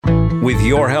With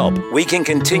your help, we can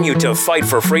continue to fight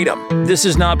for freedom. This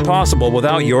is not possible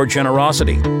without your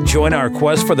generosity. Join our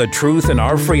quest for the truth and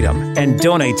our freedom and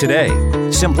donate today.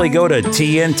 Simply go to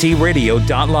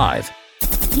tntradio.live.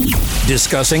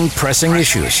 Discussing pressing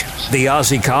issues. The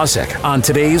Aussie Cossack on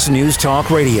today's News Talk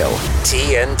Radio,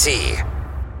 TNT.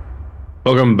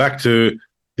 Welcome back to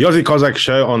the Aussie Cossack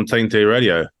show on TNT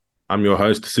Radio. I'm your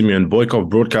host, Simeon Boykov,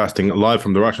 broadcasting live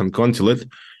from the Russian consulate.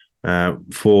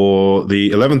 For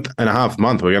the 11th and a half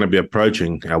month, we're going to be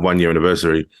approaching our 1 year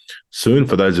anniversary soon.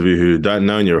 For those of you who don't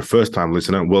know and you're a first-time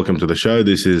listener, welcome to the show.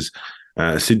 This is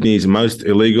Sydney's most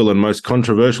illegal and most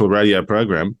controversial radio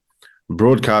program,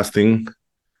 broadcasting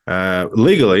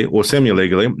legally or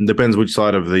semi-legally, depends which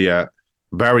side of the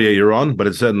barrier you're on, but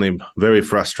it's certainly very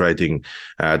frustrating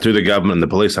to the government and the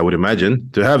police, I would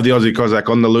imagine, to have the Aussie Cossack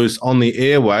on the loose on the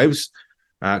airwaves,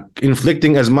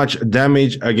 inflicting as much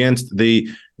damage against the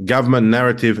government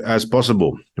narrative as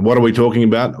possible. What are we talking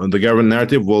about? The government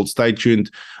narrative? Well, stay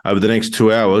tuned over the next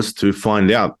 2 hours to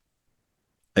find out.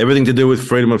 Everything to do with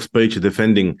freedom of speech,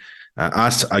 defending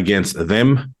us against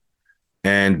them,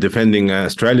 and defending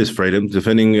Australia's freedom,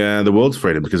 defending the world's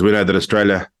freedom, because we know that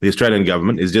the Australian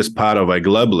government is just part of a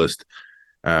globalist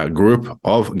group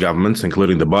of governments,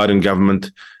 including the Biden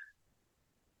government,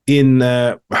 in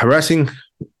harassing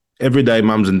everyday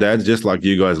mums and dads, just like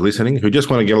you guys listening, who just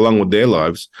want to get along with their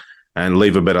lives and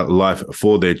leave a better life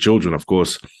for their children. Of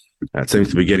course, it seems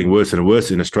to be getting worse and worse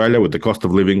in Australia with the cost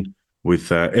of living,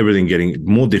 with everything getting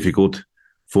more difficult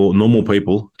for normal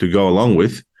people to go along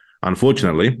with,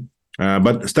 unfortunately.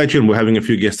 But stay tuned. We're having a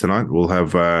few guests tonight. We'll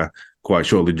have quite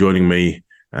shortly joining me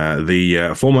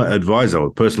the former advisor or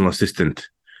personal assistant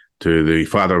to the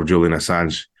father of Julian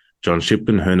Assange, John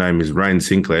Shipton. Her name is Raine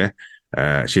Sinclair.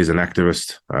 She's an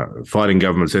activist fighting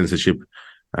government censorship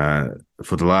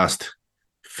for the last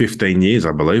 15 years,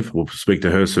 I believe. We'll speak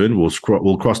to her soon.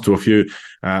 We'll cross to a few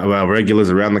of our regulars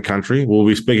around the country. We'll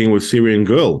be speaking with Syrian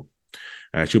Girl.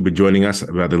 She'll be joining us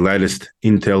about the latest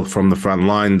intel from the front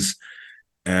lines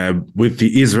with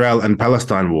the Israel and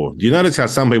Palestine war. Do you notice how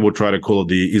some people try to call it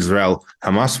the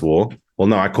Israel-Hamas war? Well,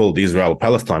 no, I call it the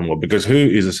Israel-Palestine war, because who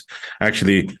is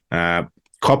actually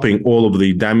copying all of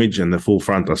the damage and the full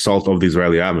front assault of the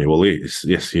Israeli army? Well,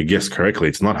 yes, you guessed correctly.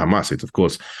 It's not Hamas. It's, of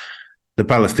course, the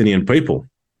Palestinian people.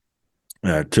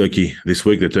 Turkey this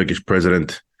week, the Turkish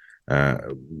president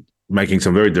making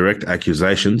some very direct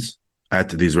accusations at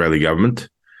the Israeli government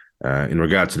in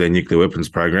regard to their nuclear weapons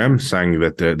program, saying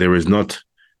that there is not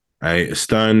a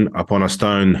stone upon a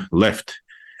stone left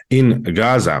in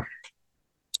Gaza.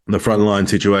 The frontline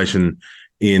situation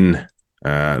in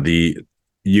the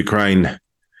Ukraine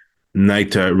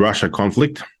NATO-Russia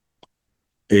conflict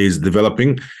is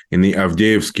developing in the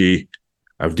Avdiivka,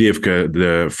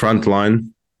 the front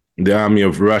line. The army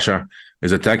of Russia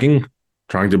is attacking,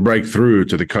 trying to break through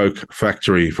to the coke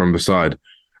factory from the side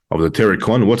of the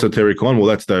Terikon. What's a Terikon? Well,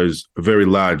 that's those very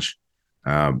large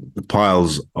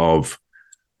piles of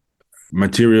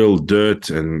material, dirt,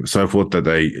 and so forth that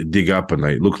they dig up, and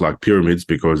they look like pyramids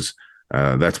because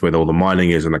that's where all the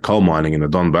mining is, and the coal mining in the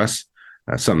Donbass.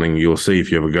 Something you'll see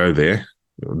if you ever go there,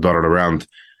 dotted around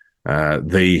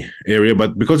the area.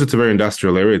 But because it's a very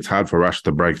industrial area, it's hard for Russia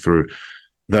to break through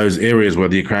those areas where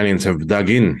the Ukrainians have dug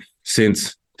in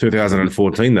since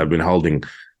 2014. They've been holding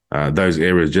those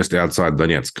areas just outside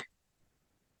Donetsk.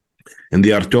 In the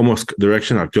Artyomovsk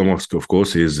direction, Artyomovsk, of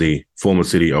course, is the former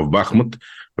city of Bakhmut,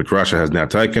 which Russia has now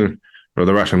taken, but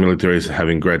the Russian military is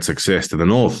having great success to the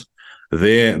north.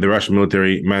 There, the Russian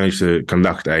military managed to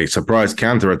conduct a surprise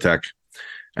counterattack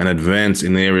and advance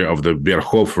in the area of the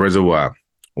Berkhov Reservoir.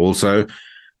 Also,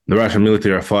 the Russian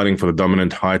military are fighting for the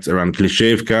dominant heights around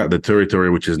Klishevka, the territory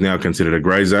which is now considered a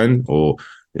grey zone, or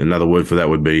another word for that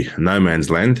would be no man's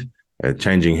land,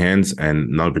 changing hands and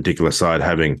no particular side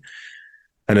having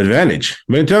an advantage.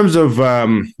 But in terms of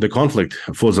the conflict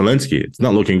for Zelensky, it's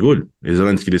not looking good.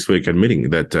 Zelensky this week admitting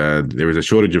that there is a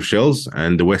shortage of shells,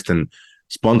 and the Western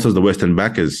sponsors, the Western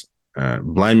backers,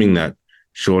 blaming that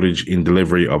shortage in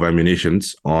delivery of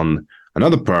ammunitions on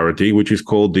another priority, which is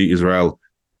called the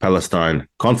Israel-Palestine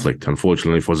conflict.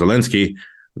 Unfortunately for Zelensky,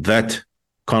 that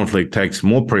conflict takes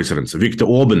more precedence. Viktor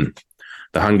Orban,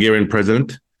 the Hungarian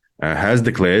president, has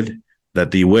declared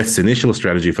that the West's initial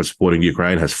strategy for supporting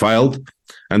Ukraine has failed,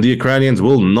 and the Ukrainians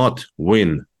will not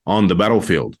win on the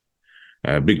battlefield.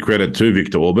 Big credit to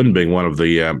Viktor Orban, being one of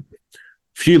the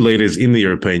few leaders in the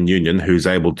European Union who's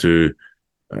able to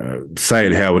say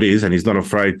it how it is, and he's not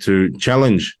afraid to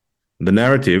challenge the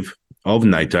narrative of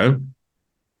NATO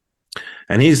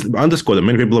And he's underscored that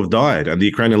many people have died and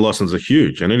the Ukrainian losses are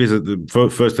huge. And it is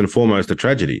first and foremost a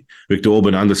tragedy. Viktor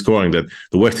Orban underscoring that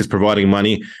the West is providing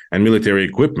money and military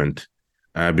equipment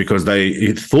because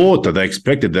they thought that they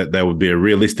expected that there would be a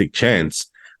realistic chance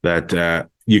that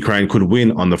Ukraine could win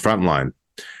on the front line.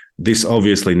 This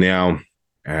obviously now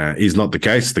is not the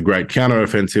case. The great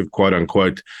counteroffensive, quote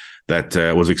unquote, that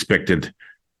was expected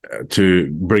to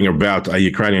bring about a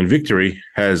Ukrainian victory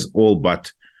has all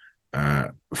but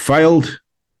failed.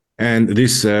 And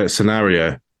this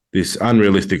scenario, this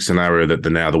unrealistic scenario that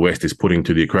the West is putting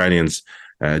to the Ukrainians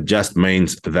just means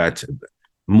that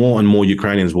more and more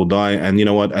Ukrainians will die. And you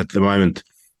know what? At the moment,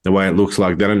 the way it looks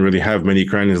like, they don't really have many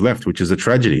Ukrainians left, which is a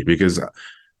tragedy because,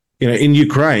 in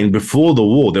Ukraine, before the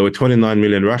war, there were 29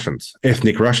 million Russians,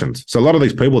 ethnic Russians. So a lot of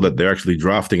these people that they're actually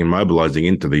drafting and mobilizing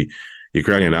into the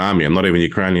Ukrainian army are not even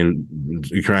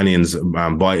Ukrainians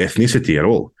by ethnicity at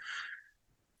all.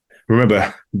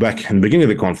 Remember, back in the beginning of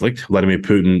the conflict, Vladimir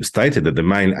Putin stated that the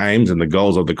main aims and the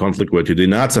goals of the conflict were to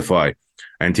denazify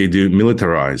and to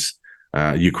demilitarize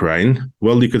Ukraine.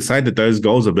 Well, you could say that those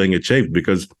goals are being achieved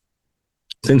because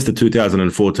since the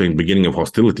 2014 beginning of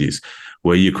hostilities,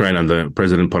 where Ukraine under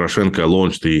President Poroshenko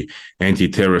launched the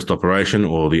anti-terrorist operation,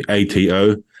 or the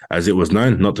ATO, as it was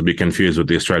known, not to be confused with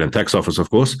the Australian Tax Office, of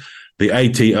course, the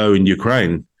ATO in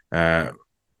Ukraine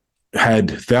had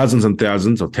thousands and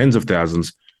thousands or tens of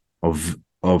thousands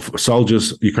of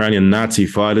soldiers, Ukrainian Nazi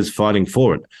fighters fighting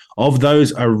for it. Of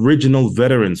those original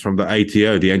veterans from the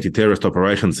ATO, the anti-terrorist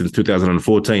operation since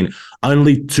 2014,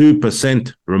 only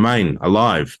 2% remain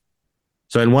alive.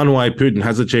 So in one way, Putin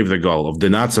has achieved the goal of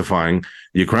denazifying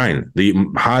Ukraine. The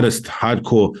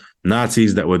hardcore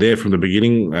Nazis that were there from the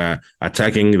beginning,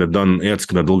 attacking the Donetsk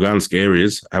and the Lugansk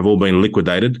areas, have all been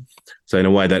liquidated. So in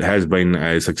a way, that has been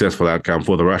a successful outcome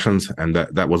for the Russians, and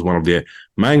that was one of their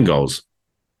main goals.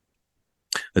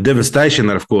 The devastation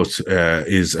that, of course,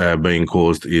 is being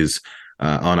caused is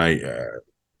on a,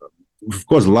 of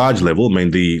course, large level. I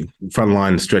mean, the front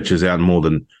line stretches out more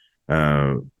than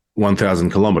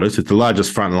 1,000 kilometers. It's the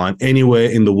largest front line anywhere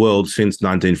in the world since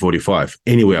 1945,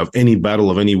 anywhere, of any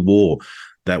battle, of any war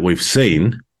that we've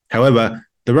seen. However,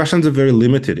 the Russians are very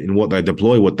limited in what they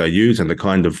deploy, what they use, and the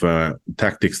kind of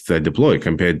tactics they deploy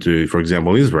compared to, for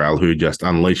example, Israel, who just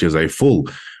unleashes a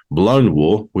full-blown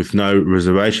war with no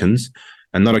reservations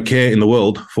and not a care in the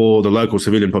world for the local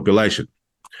civilian population.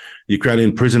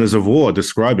 Ukrainian prisoners of war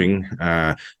describing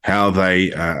how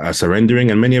they are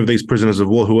surrendering, and many of these prisoners of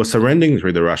war who are surrendering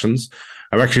through the Russians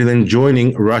are actually then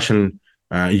joining Russian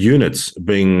units,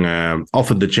 being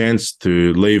offered the chance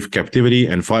to leave captivity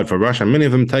and fight for Russia, many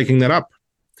of them taking that up.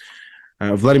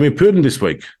 Vladimir Putin this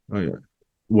week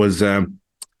was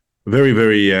very,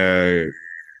 very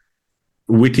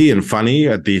witty and funny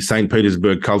at the St.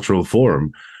 Petersburg Cultural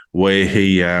Forum, where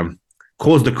he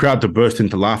caused the crowd to burst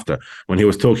into laughter when he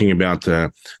was talking about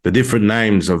the different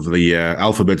names of the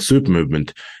alphabet soup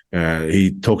movement.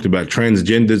 He talked about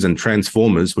transgenders and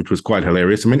transformers, which was quite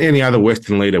hilarious. I mean, any other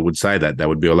Western leader would say that. That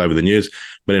would be all over the news.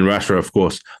 But in Russia, of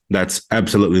course, that's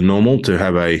absolutely normal to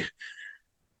have a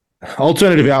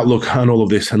alternative outlook on all of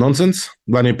this nonsense.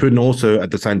 Vladimir Putin also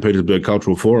at the St. Petersburg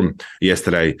Cultural Forum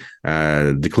yesterday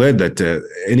declared that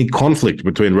any conflict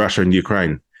between Russia and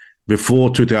Ukraine before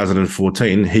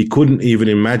 2014, he couldn't even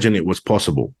imagine it was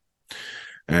possible.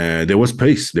 There was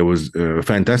peace. There was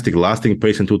fantastic lasting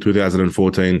peace until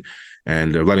 2014.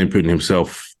 And Vladimir Putin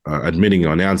himself admitting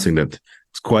or announcing that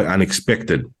it's quite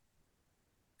unexpected.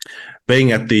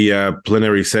 Being at the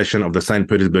plenary session of the St.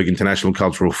 Petersburg International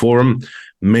Cultural Forum,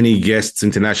 many guests,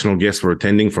 international guests, were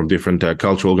attending from different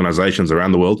cultural organizations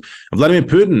around the world. And Vladimir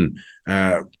Putin,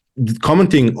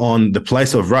 commenting on the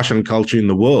place of Russian culture in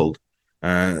the world,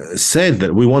 said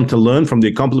that we want to learn from the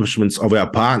accomplishments of our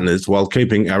partners while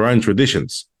keeping our own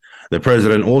traditions. The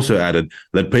president also added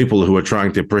that people who are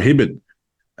trying to prohibit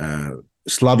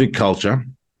Slavic culture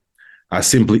are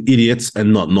simply idiots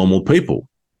and not normal people.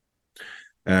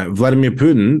 Vladimir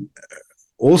Putin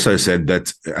also said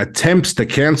that attempts to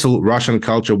cancel Russian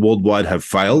culture worldwide have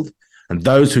failed, and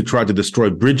those who try to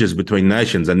destroy bridges between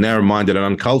nations are narrow-minded and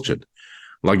uncultured.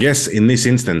 Well, I guess in this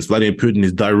instance, Vladimir Putin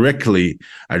is directly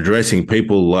addressing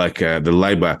people like the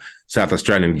Labor South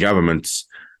Australian government's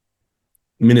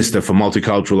Minister for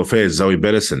Multicultural Affairs, Zoe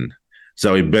Bedeson.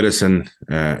 Zoe Bedeson,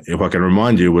 if I can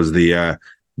remind you, was the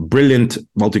brilliant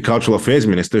Multicultural Affairs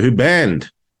Minister who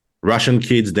banned Russian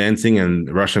kids dancing and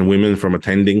Russian women from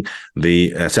attending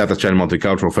the South Australian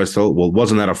Multicultural Festival. Well,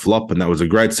 wasn't that a flop? And that was a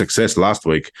great success last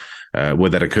week where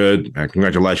that occurred.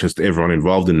 Congratulations to everyone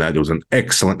involved in that. It was an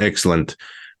excellent, excellent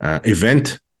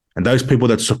event. And those people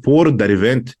that supported that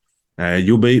event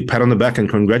you'll be pat on the back and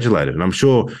congratulated. And I'm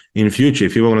sure in future,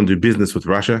 if you ever want to do business with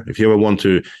Russia, if you ever want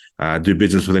to do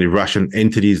business with any Russian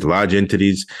entities, large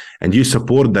entities, and you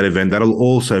supported that event, that'll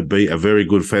also be a very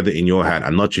good feather in your hat,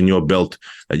 a notch in your belt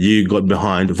that you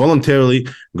voluntarily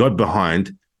got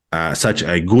behind such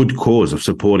a good cause of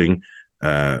supporting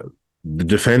the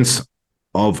defense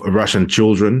of Russian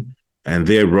children and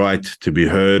their right to be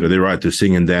heard, or their right to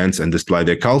sing and dance and display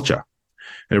their culture.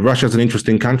 And Russia is an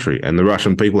interesting country, and the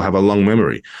Russian people have a long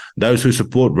memory. Those who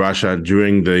support Russia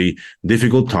during the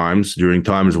difficult times, during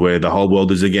times where the whole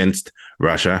world is against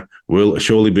Russia, will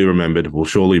surely be remembered, will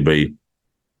surely be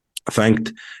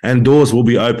thanked, and doors will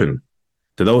be open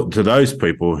to those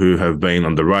people who have been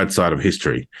on the right side of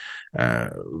history.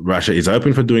 Russia is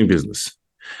open for doing business.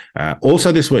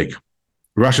 Also this week,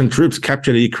 Russian troops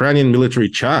captured a Ukrainian military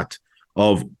chart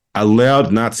of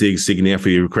allowed Nazi insignia for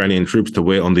Ukrainian troops to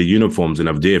wear on their uniforms in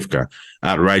Avdiivka.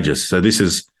 Outrageous. So this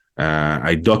is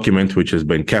a document which has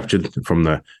been captured from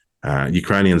the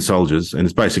Ukrainian soldiers, and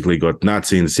it's basically got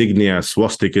Nazi insignia,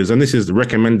 swastikas, and this is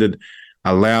recommended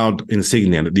allowed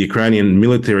insignia, the Ukrainian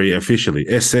military officially,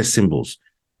 SS symbols.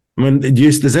 I mean,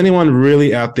 does anyone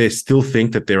really out there still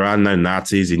think that there are no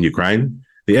Nazis in Ukraine?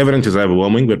 The evidence is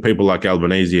overwhelming, but people like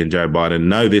Albanese and Joe Biden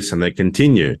know this, and they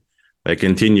continue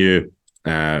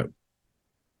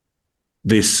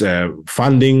this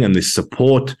funding and this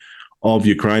support of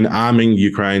Ukraine, arming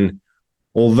Ukraine,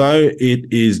 although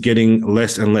it is getting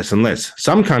less and less and less.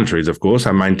 Some countries, of course,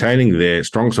 are maintaining their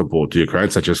strong support to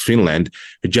Ukraine, such as Finland,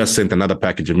 who just sent another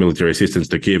package of military assistance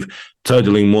to Kyiv,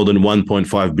 totaling more than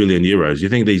 1.5 billion euros. You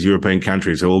think these European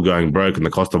countries are all going broke and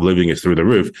the cost of living is through the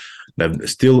roof? They've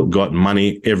still got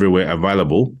money everywhere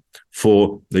available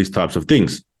for these types of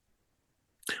things.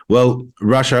 Well,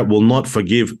 Russia will not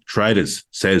forgive traitors,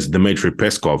 says Dmitry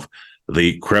Peskov,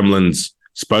 the Kremlin's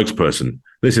spokesperson.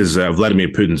 This is Vladimir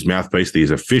Putin's mouthpiece,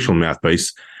 his official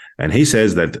mouthpiece. And he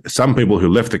says that some people who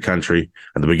left the country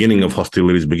at the beginning of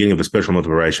hostilities, beginning of the special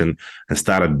operation, and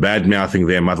started bad-mouthing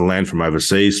their motherland from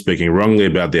overseas, speaking wrongly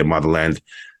about their motherland,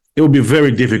 it would be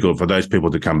very difficult for those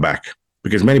people to come back,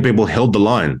 because many people held the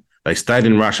line. They stayed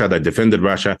in Russia, they defended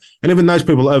Russia, and even those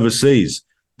people overseas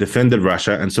defended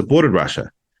Russia and supported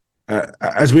Russia.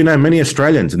 As we know, many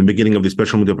Australians in the beginning of the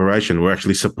special military operation were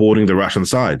actually supporting the Russian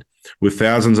side, with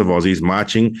thousands of Aussies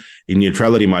marching in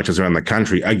neutrality marches around the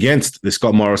country against the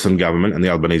Scott Morrison government and the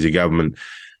Albanese government,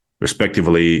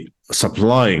 respectively,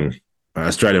 supplying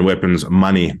Australian weapons,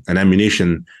 money and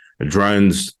ammunition,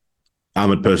 drones,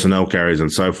 armoured personnel carriers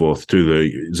and so forth to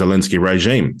the Zelensky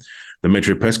regime.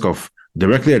 Dmitry Peskov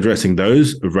directly addressing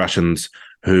those Russians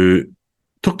who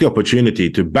took the opportunity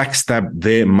to backstab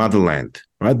their motherland,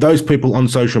 right? Those people on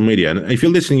social media. And if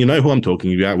you're listening, you know who I'm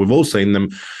talking about. We've all seen them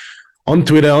on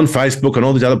Twitter, on Facebook, and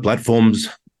all these other platforms.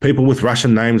 People with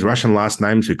Russian names, Russian last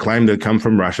names who claim they come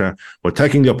from Russia were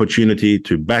taking the opportunity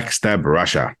to backstab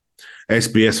Russia.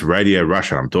 SBS Radio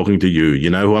Russia, I'm talking to you. You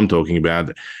know who I'm talking about.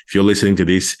 If you're listening to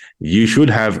this, you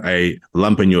should have a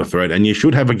lump in your throat and you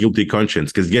should have a guilty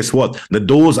conscience, because guess what? The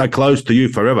doors are closed to you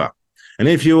forever. And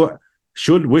if you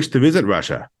should wish to visit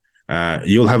Russia,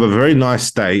 you'll have a very nice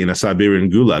stay in a Siberian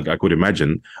gulag, I could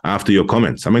imagine, after your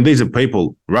comments. I mean, these are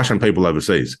people, Russian people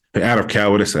overseas, who out of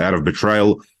cowardice, out of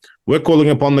betrayal, we're calling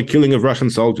upon the killing of Russian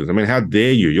soldiers. I mean, how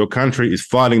dare you? Your country is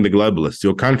fighting the globalists.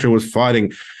 Your country was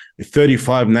fighting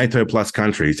 35 NATO plus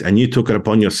countries, and you took it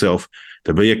upon yourself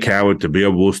to be a coward, to be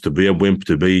a wuss, to be a wimp,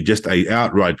 to be just an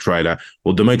outright traitor.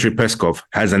 Well, Dmitry Peskov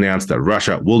has announced that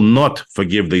Russia will not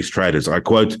forgive these traitors. I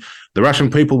quote, "The Russian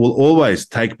people will always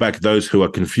take back those who are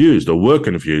confused or were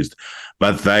confused,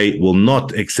 but they will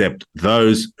not accept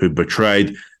those who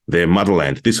betrayed their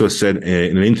motherland." This was said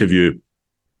in an interview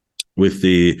with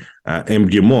the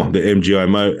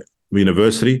MGIMO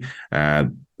University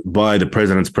by the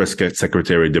president's press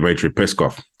secretary, Dmitry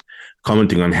Peskov,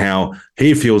 commenting on how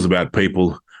he feels about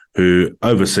people who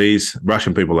overseas,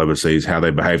 Russian people overseas, how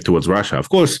they behave towards Russia. Of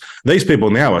course, these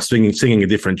people now are singing a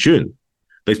different tune.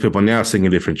 These people now sing a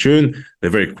different tune.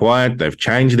 They're very quiet. They've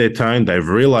changed their tone. They've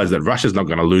realized that Russia's not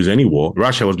going to lose any war.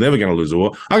 Russia was never going to lose a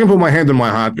war. I can put my hand on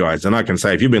my heart, guys, and I can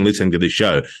say, if you've been listening to this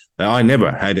show, that I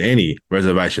never had any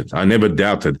reservations. I never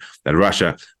doubted that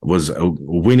Russia was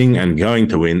winning and going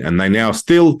to win. And they now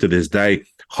still, to this day,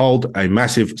 hold a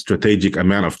massive strategic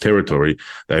amount of territory.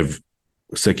 They've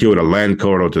secured a land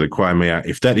corridor to the Crimea.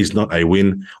 If that is not a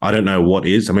win, I don't know what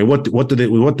is. I mean, what do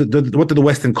the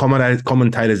Western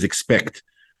commentators expect?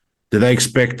 Do they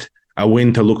expect a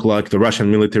win to look like the Russian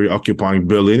military occupying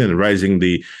Berlin and raising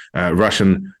the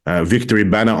Russian victory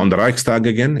banner on the Reichstag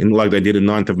again, like they did on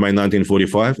 9th of May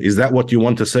 1945? Is that what you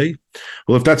want to see?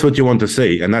 Well, if that's what you want to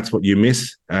see and that's what you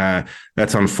miss,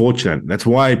 that's unfortunate. That's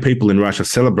why people in Russia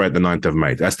celebrate the 9th of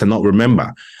May, that's to not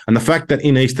remember. And the fact that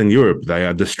in Eastern Europe, they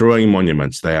are destroying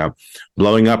monuments, they are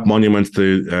blowing up monuments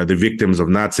to the victims of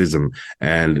Nazism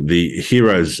and the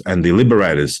heroes and the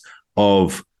liberators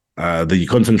of the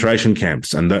concentration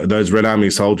camps and those Red Army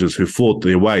soldiers who fought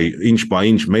their way inch by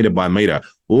inch, meter by meter,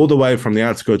 all the way from the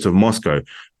outskirts of Moscow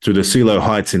to the Silo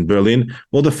Heights in Berlin.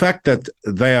 Well, the fact that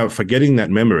they are forgetting that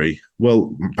memory,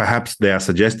 well, perhaps they are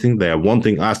suggesting, they are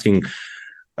wanting, asking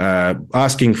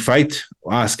fate,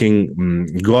 asking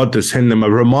God to send them a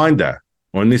reminder,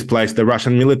 or in this place, the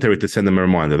Russian military to send them a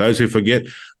reminder. Those who forget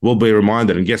will be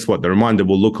reminded. And guess what? The reminder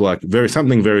will look like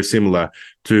something very similar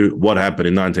to what happened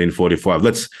in 1945.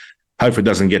 Let's hope it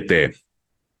doesn't get there.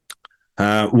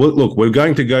 Look, we're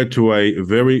going to go to a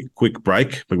very quick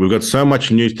break, but we've got so much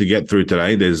news to get through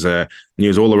today. There's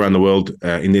news all around the world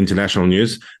in the international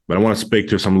news, but I want to speak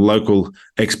to some local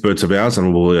experts of ours,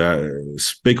 and we'll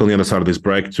speak on the other side of this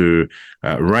break to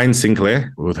Raine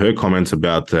Sinclair with her comments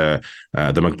about the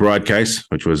McBride case,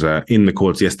 which was in the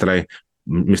courts yesterday.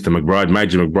 Mr. McBride,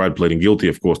 Major McBride, pleading guilty,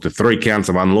 of course, to 3 counts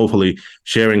of unlawfully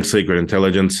sharing secret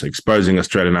intelligence, exposing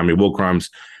Australian Army war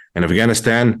crimes in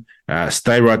Afghanistan.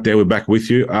 Stay right there. We're back with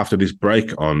you after this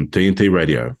break on TNT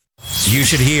Radio. You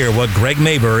should hear what Greg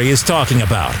Maybury is talking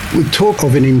about. With talk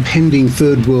of an impending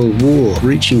Third World War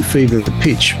reaching fever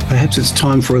pitch, perhaps it's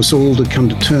time for us all to come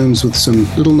to terms with some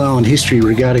little-known history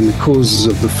regarding the causes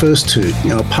of the first two.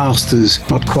 Our past is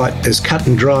not quite as cut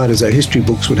and dried as our history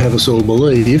books would have us all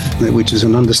believe, which is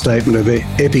an understatement of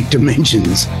epic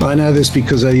dimensions. I know this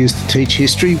because I used to teach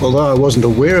history. Although I wasn't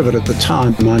aware of it at the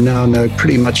time, I now know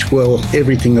pretty much well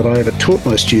everything that I ever taught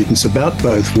my students about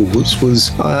both wars was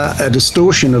a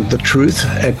distortion of the truth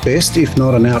at best, if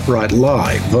not an outright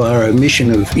lie, via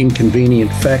omission of inconvenient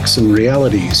facts and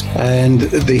realities. And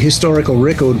the historical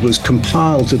record was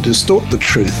compiled to distort the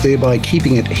truth, thereby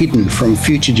keeping it hidden from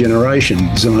future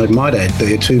generations, and I might add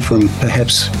there too from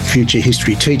perhaps future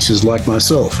history teachers like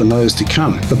myself and those to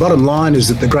come. The bottom line is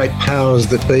that the great powers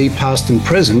that be, past and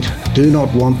present, do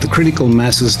not want the critical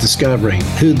masses discovering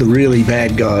who the really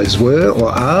bad guys were or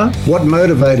are, what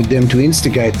motivated them to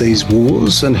instigate these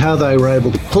wars, and how they were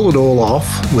able to pull it all off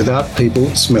without people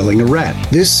smelling a rat.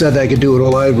 This so they could do it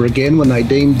all over again when they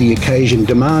deemed the occasion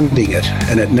demanding it,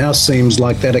 and it now seems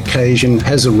like that occasion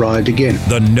has arrived again.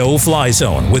 The No-Fly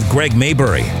Zone with Greg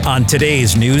Maybury on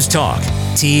today's News Talk,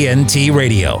 TNT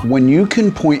Radio. When you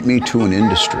can point me to an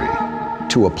industry,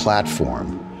 to a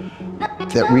platform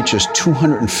that reaches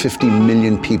 250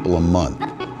 million people a month,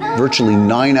 virtually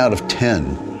 9 out of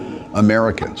 10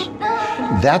 Americans,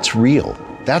 that's real,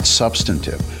 that's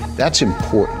substantive, that's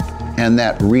important. And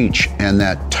that reach and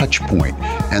that touch point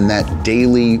and that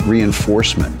daily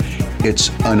reinforcement, it's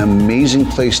an amazing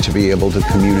place to be able to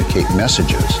communicate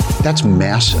messages. That's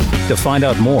massive. To find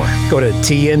out more, go to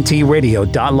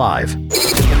tntradio.live.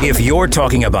 If you're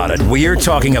talking about it, we're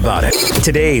talking about it.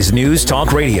 Today's News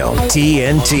Talk Radio,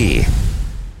 TNT.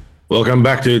 Welcome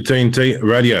back to TNT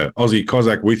Radio. Aussie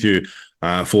Cossack with you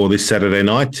for this Saturday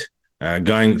night.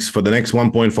 Going for the next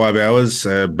 1.5 hours,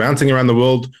 bouncing around the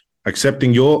world,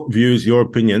 accepting your views, your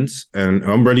opinions, and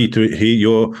I'm ready to hear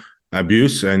your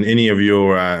abuse and any of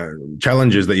your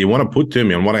challenges that you want to put to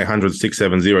me on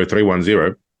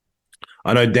 1-800-670-310.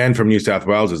 I know Dan from New South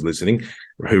Wales is listening,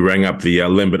 who rang up the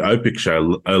Lembit Opic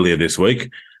show earlier this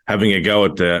week, having a go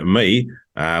at me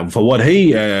for what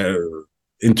he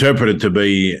interpreted to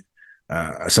be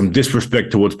some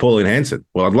disrespect towards Pauline Hanson.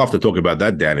 Well, I'd love to talk about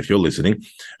that, Dan, if you're listening.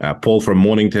 Paul from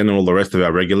Mornington and all the rest of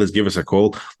our regulars, give us a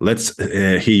call. Let's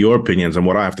hear your opinions on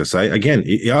what I have to say. Again,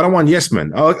 I don't want yes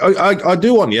men. I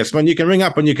do want yes men. You can ring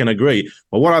up and you can agree.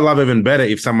 But what I love even better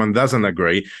if someone doesn't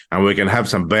agree and we can have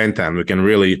some banter and we can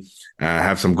really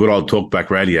have some good old talkback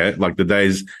radio like the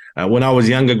days when I was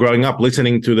younger growing up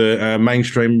listening to the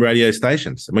mainstream radio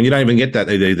stations. I mean, you don't even get that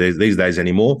these days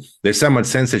anymore. There's so much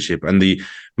censorship and the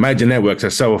major networks are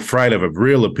so afraid of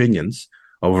real opinions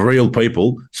of real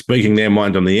people speaking their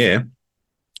mind on the air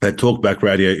that talkback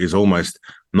radio is almost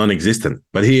non-existent.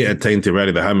 But here at TNT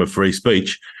Radio, the home of free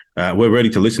speech, we're ready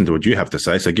to listen to what you have to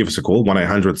say. So give us a call.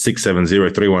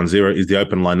 1-800-670-310 is the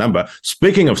open line number.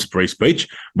 Speaking of free speech,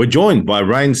 we're joined by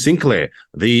Raine Sinclair,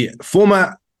 the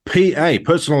former PA,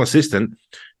 personal assistant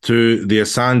to the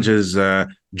Assange's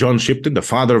John Shipton, the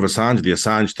father of Assange, the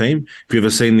Assange team. If you've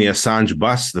ever seen the Assange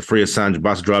bus, the free Assange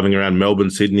bus driving around Melbourne,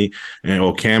 Sydney,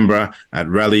 or Canberra at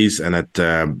rallies and at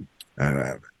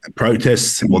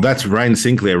protests. Well, that's Raine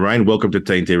Sinclair. Raine, welcome to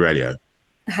TNT Radio.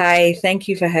 Hi, thank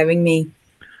you for having me.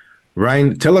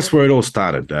 Raine, tell us where it all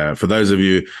started. For those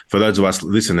of us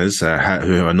listeners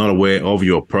who are not aware of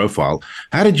your profile,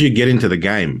 how did you get into the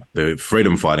game, the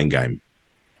freedom fighting game?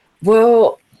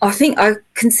 Well, I think I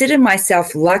consider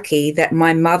myself lucky that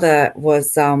my mother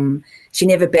was, she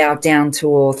never bowed down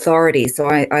to authority. So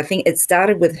I think it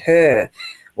started with her.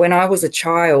 When I was a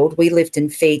child, we lived in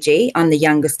Fiji. I'm the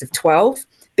youngest of 12,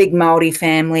 big Māori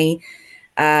family.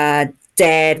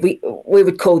 Dad, we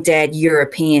would call Dad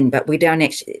European, but we don't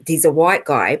actually, he's a white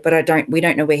guy, but we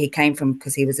don't know where he came from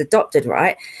because he was adopted,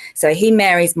 right? So he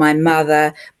marries my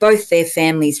mother. Both their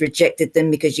families rejected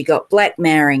them because you got black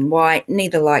marrying white,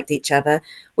 neither liked each other.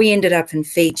 We ended up in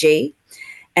Fiji,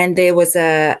 and there was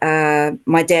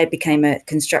my dad became a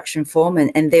construction foreman,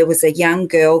 and there was a young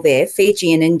girl there,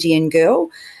 Fijian Indian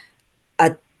girl,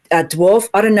 a dwarf.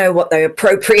 I don't know what the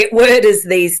appropriate word is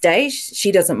these days.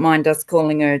 She doesn't mind us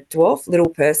calling her a dwarf, little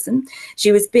person.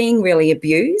 She was being really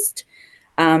abused.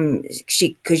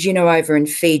 Because, over in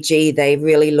Fiji, they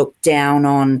really look down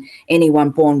on anyone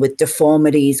born with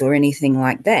deformities or anything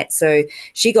like that. So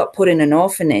she got put in an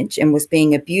orphanage and was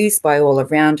being abused by all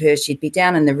around her. She'd be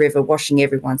down in the river washing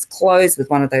everyone's clothes with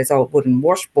one of those old wooden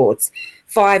washboards,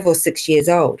 5 or 6 years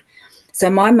old. So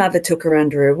my mother took her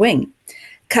under her wing.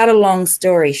 Cut a long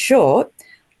story short,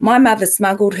 my mother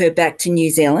smuggled her back to New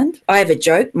Zealand. I have a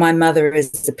joke. My mother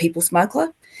is a people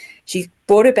smuggler. She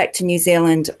brought her back to New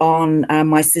Zealand on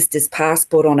my sister's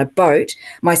passport on a boat.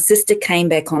 My sister came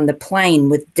back on the plane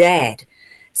with Dad.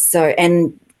 So,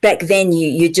 and back then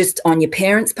you're just on your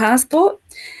parents' passport.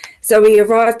 So we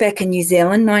arrived back in New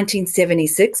Zealand,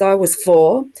 1976. I was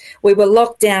 4. We were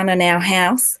locked down in our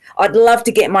house. I'd love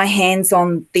to get my hands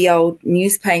on the old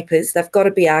newspapers. They've got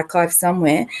to be archived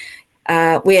somewhere.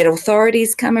 We had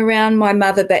authorities come around. My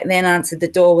mother back then answered the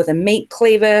door with a meat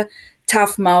cleaver,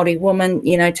 tough Māori woman,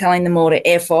 telling them all to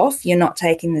F off. You're not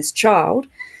taking this child.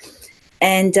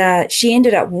 And she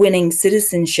ended up winning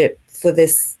citizenship for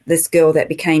this girl that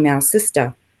became our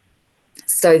sister.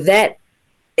 So that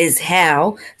is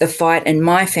how the fight in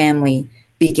my family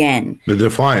began. The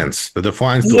defiance to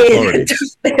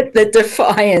authorities. The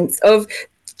defiance of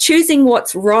choosing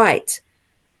what's right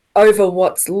over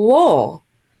what's law.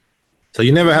 So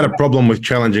you never had a problem with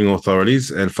challenging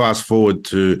authorities. And fast forward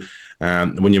to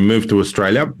when you moved to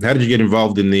Australia, how did you get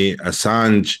involved in the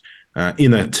Assange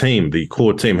inner team, the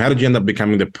core team? How did you end up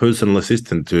becoming the personal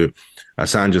assistant to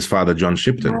Assange's father, John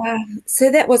Shipton?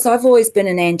 I've always been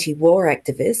an anti-war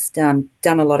activist,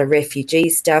 done a lot of refugee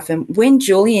stuff. And when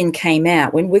Julian came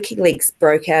out, when WikiLeaks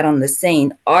broke out on the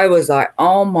scene, I was like,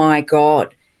 oh my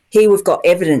God, here we've got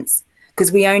evidence.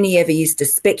 Because we only ever used to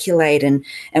speculate and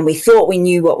we thought we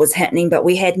knew what was happening, but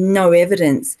we had no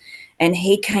evidence. And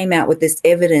he came out with this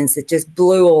evidence that just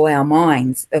blew all our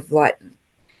minds of like,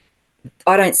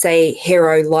 I don't say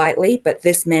hero lightly, but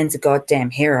this man's a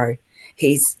goddamn hero.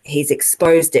 He's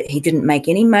exposed it. He didn't make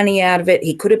any money out of it.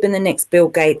 He could have been the next Bill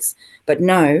Gates, but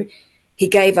no, he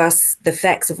gave us the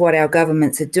facts of what our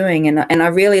governments are doing. And I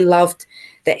really loved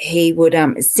that he would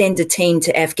send a team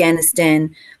to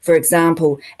Afghanistan, for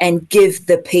example, and give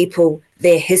the people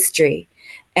their history.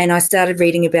 And I started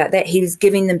reading about that. He was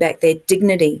giving them back their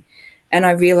dignity. And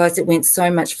I realized it went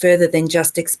so much further than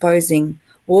just exposing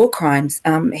war crimes.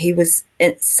 He was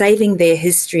saving their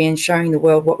history and showing the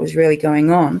world what was really going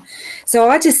on. So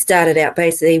I just started out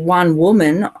basically one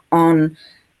woman on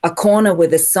a corner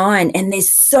with a sign, and there's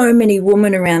so many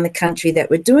women around the country that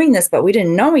were doing this, but we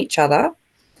didn't know each other.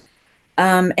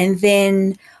 And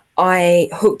then I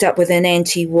hooked up with an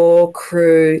anti-war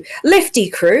crew, lefty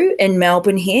crew in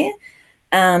Melbourne here.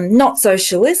 Not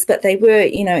socialist, but they were,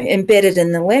 embedded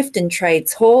in the left in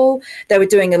Trades Hall. They were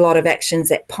doing a lot of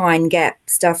actions at Pine Gap,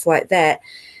 stuff like that.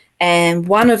 And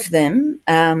one of them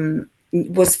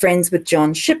was friends with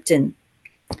John Shipton.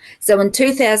 So in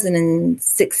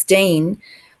 2016,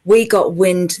 we got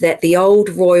wind that the old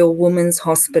Royal Women's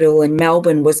Hospital in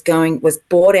Melbourne was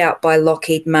bought out by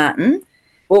Lockheed Martin.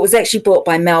 Well, it was actually bought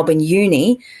by Melbourne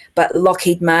Uni, but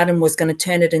Lockheed Martin was going to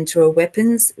turn it into a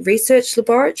weapons research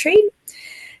laboratory.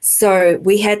 So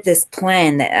we had this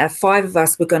plan that 5 of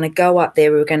us were going to go up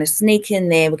there. We were going to sneak in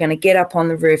there. We're going to get up on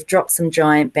the roof, drop some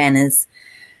giant banners,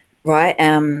 right,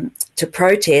 to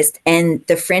protest. And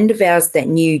the friend of ours that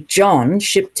knew John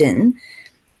Shipton,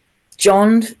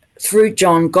 through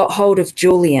John, got hold of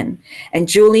Julian. And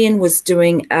Julian was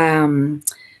doing, a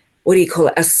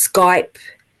Skype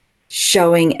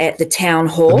showing at the town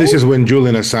hall. This is when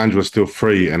Julian Assange was still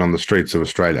free and on the streets of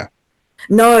Australia.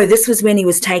 No, this was when he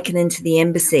was taken into the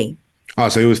embassy. Oh,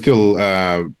 so he was still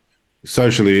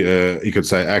socially, you could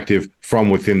say, active from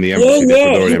within the embassy, the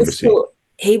Ecuadorian embassy.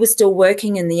 He was still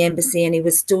working in the embassy, and he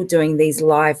was still doing these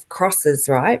live crosses,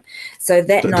 right? So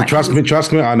that night, trust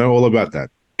me, I know all about that.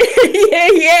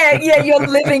 yeah. You're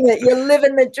living it. You're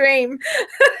living the dream.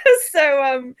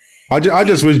 So, I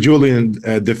just wish Julian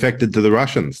defected to the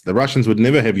Russians. The Russians would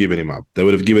never have given him up. They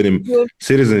would have given him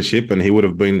citizenship, and he would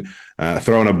have been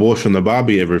throwing a borscht on the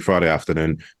barbie every Friday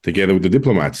afternoon together with the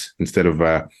diplomats instead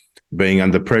of being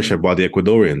under pressure by the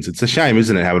Ecuadorians. It's a shame,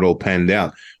 isn't it, how it all panned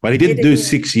out? But he did do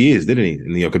 6 years, didn't he,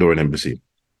 in the Ecuadorian embassy?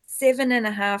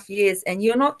 7.5 years. And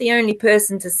you're not the only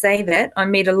person to say that. I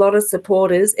meet a lot of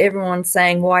supporters, everyone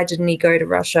saying, why didn't he go to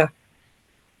Russia?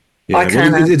 Yeah,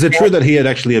 is it true that he had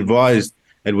actually advised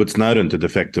Edward Snowden to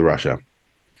defect to Russia?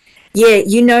 Yeah,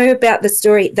 you know about the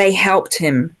story. They helped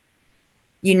him.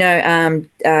 You know,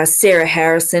 Sarah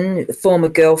Harrison, former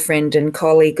girlfriend and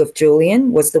colleague of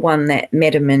Julian, was the one that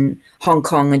met him in Hong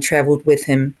Kong and travelled with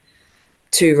him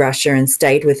to Russia and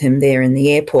stayed with him there in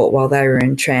the airport while they were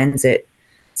in transit.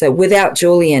 So without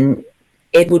Julian,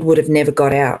 Edward would have never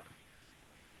got out.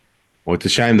 Well, it's a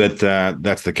shame that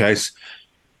that's the case.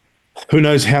 Who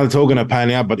knows how it's all going to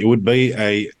pan out, but it would be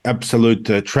an absolute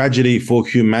tragedy for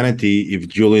humanity if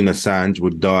Julian Assange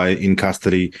would die in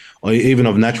custody, or even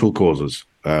of natural causes.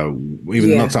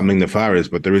 Not something nefarious,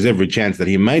 but there is every chance that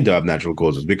he may die of natural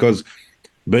causes, because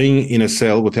being in a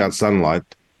cell without sunlight,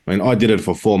 I mean, I did it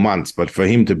for 4 months, but for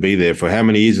him to be there for how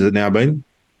many years has it now been?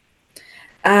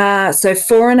 So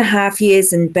 4.5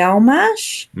 years in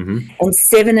Belmarsh and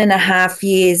 7.5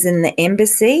 years in the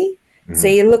embassy. So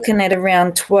you're looking at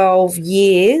around 12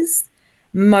 years,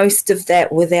 most of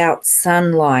that without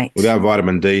sunlight. Without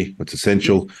vitamin D, it's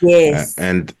essential. Yes.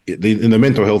 And the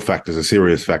mental health factor is a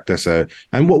serious factor. So,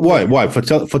 and why? For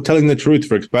telling the truth,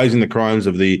 for exposing the crimes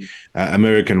of the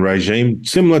American regime,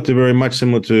 very much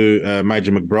similar to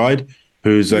Major McBride,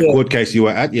 whose court case you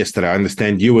were at yesterday. I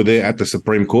understand you were there at the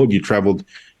Supreme Court. You travelled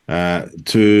to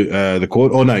the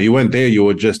court. Oh, no, you weren't there. You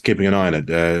were just keeping an eye on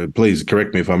it. Please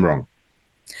correct me if I'm wrong.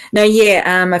 No,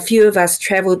 a few of us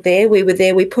travelled there. We were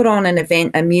there. We put on an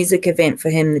event, a music event for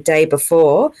him the day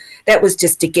before. That was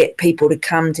just to get people to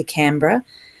come to Canberra.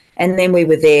 And then we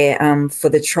were there for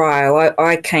the trial.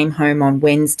 I came home on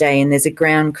Wednesday, and there's a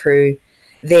ground crew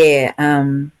there.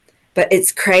 But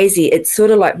it's crazy. It's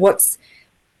sort of like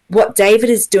what David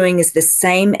is doing is the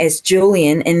same as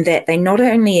Julian, in that they not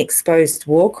only exposed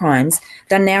war crimes,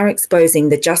 they're now exposing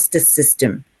the justice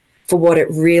system for what it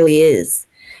really is.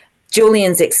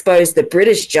 Julian's exposed the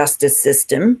British justice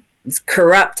system. It's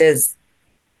corrupt as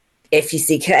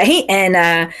FUCK.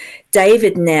 And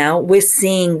David, now we're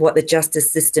seeing what the justice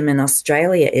system in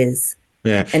Australia is.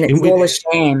 Yeah. And it's all a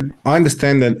sham. I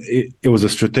understand that it was a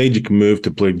strategic move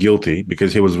to plead guilty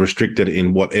because he was restricted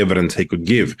in what evidence he could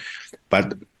give.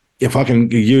 But if I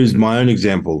can use my own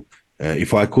example,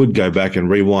 if I could go back and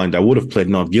rewind, I would have pled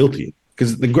not guilty.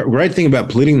 Because the great thing about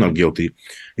pleading not guilty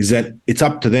is that it's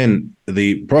up to then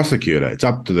the prosecutor, it's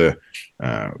up to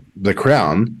the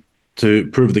Crown to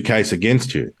prove the case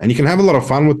against you. And you can have a lot of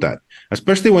fun with that,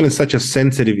 especially when it's such a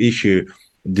sensitive issue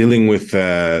dealing with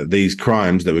these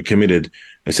crimes that were committed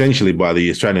essentially by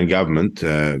the Australian government,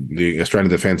 the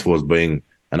Australian Defence Force being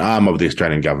an arm of the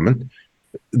Australian government.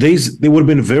 They would have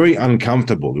been very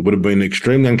uncomfortable. It would have been an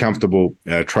extremely uncomfortable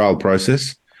trial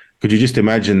process. Could you just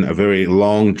imagine a very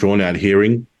long, drawn-out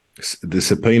hearing, the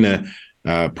subpoena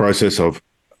process of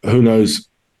who knows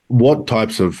what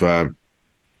types of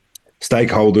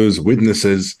stakeholders,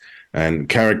 witnesses, and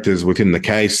characters within the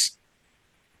case,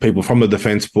 people from the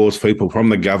Defence Force, people from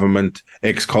the government,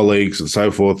 ex-colleagues and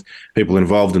so forth, people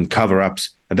involved in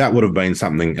cover-ups, and that would have been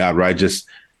something outrageous.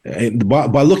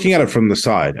 By looking at it from the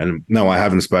side, and no, I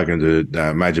haven't spoken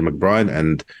to Major McBride,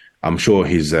 and I'm sure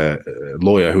his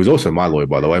lawyer, who's also my lawyer,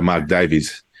 by the way, Mark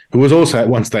Davies, who was also at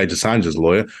one stage Assange's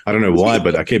lawyer. I don't know why,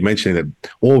 but I keep mentioning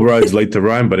that all roads lead to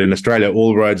Rome, but in Australia,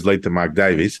 all roads lead to Mark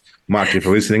Davies. Mark, if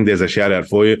you're listening, there's a shout out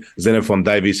for you. Xenophon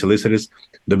Davies Solicitors,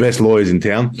 the best lawyers in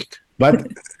town. But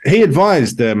he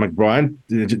advised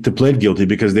McBride to plead guilty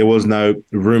because there was no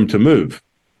room to move.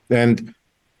 And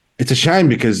it's a shame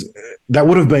because that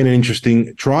would have been an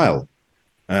interesting trial.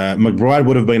 McBride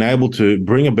would have been able to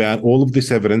bring about all of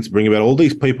this evidence, bring about all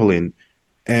these people in,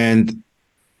 and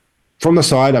from the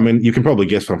side, I mean, you can probably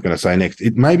guess what I'm going to say next.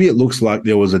 Maybe it looks like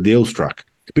there was a deal struck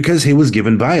because he was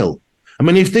given bail. I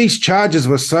mean, if these charges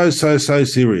were so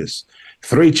serious,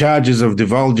 3 charges of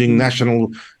divulging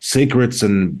national secrets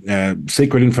and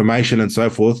secret information and so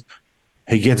forth,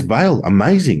 he gets bail.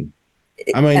 Amazing.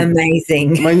 I mean,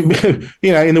 amazing. I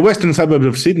mean, in the western suburbs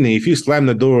of Sydney, if you slam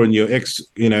the door in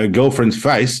your girlfriend's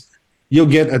face, you'll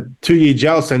get a 2-year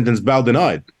jail sentence, bail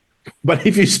denied. But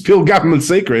if you spill government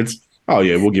secrets, oh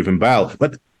yeah, we'll give him bail.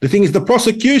 But the thing is, the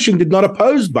prosecution did not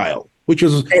oppose bail, which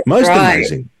was most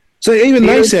amazing. So even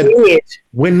they said,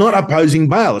 we're not opposing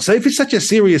bail. So if it's such a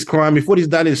serious crime, if what he's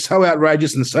done is so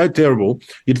outrageous and so terrible,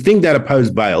 you'd think they'd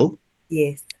oppose bail.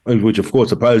 Yes. Which, of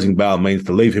course, opposing bail means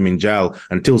to leave him in jail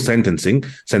until sentencing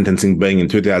being in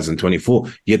 2024,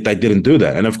 yet they didn't do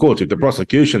that. And, of course, if the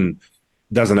prosecution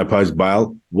doesn't oppose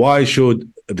bail, why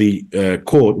should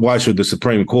the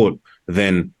Supreme Court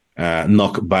then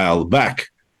knock bail back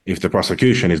if the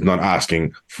prosecution is not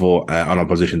asking for an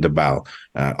opposition to bail?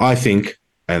 I think,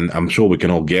 and I'm sure we can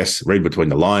all guess, read between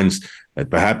the lines, that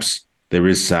perhaps there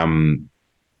is some...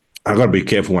 I've got to be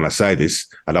careful when I say this.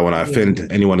 I don't want to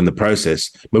offend anyone in the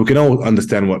process, but we can all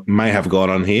understand what may have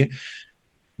gone on here.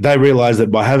 They realized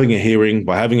that by having a hearing,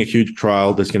 by having a huge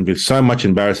trial, there's going to be so much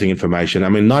embarrassing information. I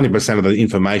mean, 90% of the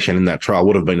information in that trial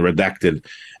would have been redacted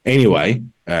anyway,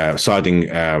 citing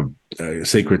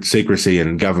secrecy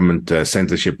and government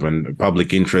censorship and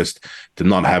public interest to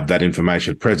not have that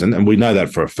information present. And we know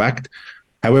that for a fact.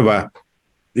 However,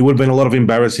 it would have been a lot of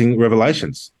embarrassing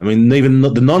revelations. I mean, even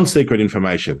the non-secret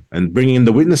information and bringing in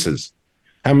the witnesses.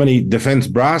 How many defense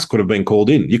brass could have been called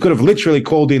in? You could have literally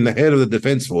called in the head of the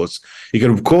defense force. You could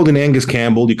have called in Angus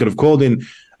Campbell. You could have called in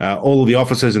all of the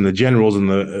officers and the generals and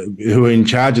who were in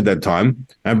charge at that time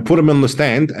and put them on the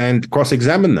stand and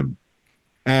cross-examine them.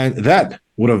 And that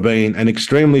would have been an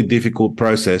extremely difficult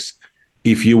process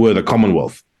if you were the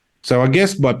Commonwealth. So I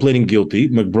guess by pleading guilty,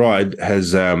 McBride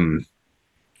has...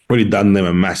 really done them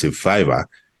a massive favour,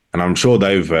 and I'm sure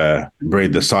they've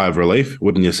breathed a sigh of relief,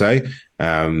 wouldn't you say,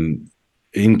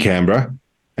 in Canberra?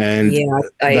 And yeah,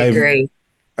 I agree.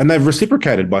 And they've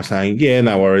reciprocated by saying, "Yeah,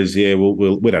 no worries. Yeah,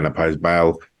 we don't oppose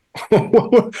bail."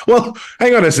 Well,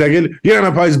 hang on a second. You don't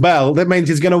oppose bail. That means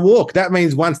he's going to walk. That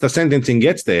means once the sentencing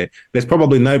gets there, there's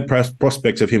probably no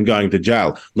prospects of him going to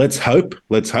jail. Let's hope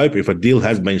if a deal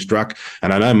has been struck.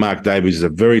 And I know Mark Davies is a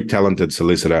very talented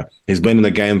solicitor. He's been in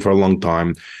the game for a long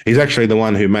time. He's actually the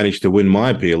one who managed to win my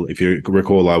appeal. If you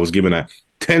recall, I was given a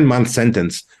 10-month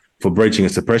sentence for breaching a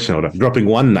suppression order, dropping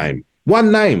one name.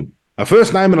 A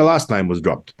first name and a last name was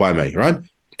dropped by me, right?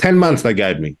 10 months they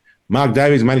gave me. Mark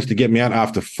Davies managed to get me out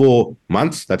after 4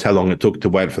 months. That's how long it took to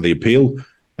wait for the appeal.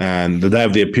 And the day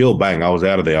of the appeal, bang, I was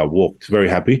out of there. I walked. Very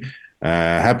happy.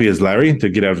 Happy as Larry to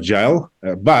get out of jail.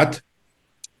 But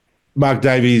Mark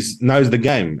Davies knows the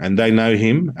game, and they know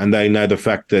him, and they know the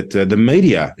fact that the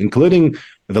media, including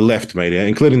the left media,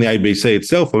 including the ABC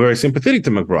itself, are very sympathetic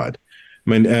to McBride. I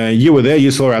mean, you were there.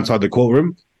 You saw outside the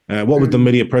courtroom. What was the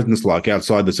media presence like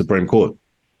outside the Supreme Court?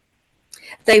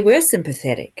 They were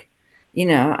sympathetic.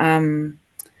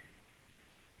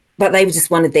 But they just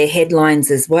wanted their headlines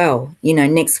as well.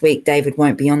 Next week, David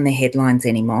won't be on the headlines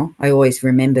anymore. I always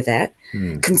remember that.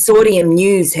 Consortium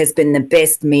News has been the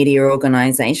best media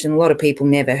organisation. A lot of people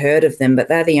never heard of them, but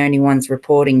they're the only ones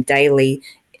reporting daily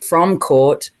from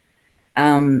court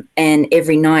and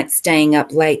every night staying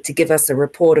up late to give us a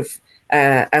report of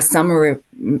a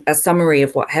summary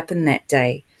of what happened that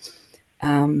day.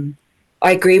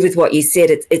 I agree with what you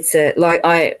said.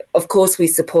 Of course we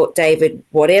support David,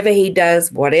 whatever he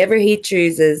does, whatever he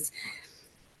chooses.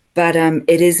 But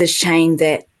it is a shame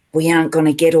that we aren't going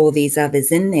to get all these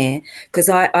others in there. Because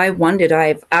I wondered,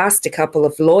 I've asked a couple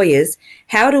of lawyers,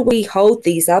 how do we hold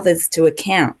these others to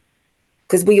account?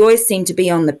 Because we always seem to be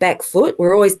on the back foot.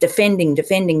 We're always defending.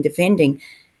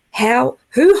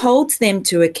 Who holds them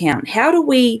to account? How do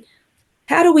we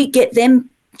get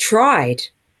them tried?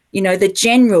 The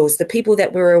generals, the people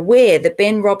that were aware, the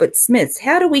Ben Roberts-Smiths,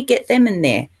 how do we get them in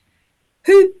there?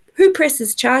 Who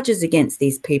presses charges against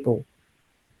these people?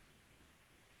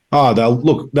 Oh,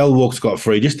 they'll walk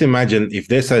scot-free. Just imagine if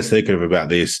they're so secretive about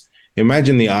this,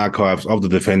 imagine the archives of the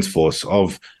Defence Force,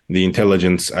 of the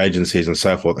intelligence agencies and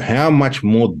so forth. How much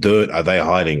more dirt are they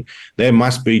hiding? There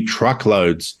must be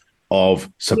truckloads of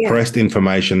suppressed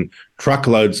information,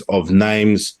 truckloads of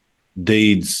names,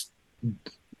 deeds,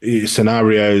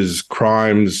 scenarios,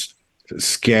 crimes,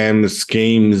 scams,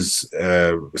 schemes,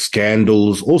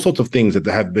 scandals, all sorts of things that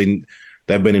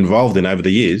they've been involved in over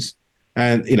the years.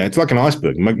 And, it's like an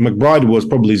iceberg. McBride was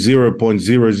probably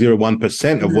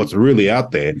 0.001% of what's really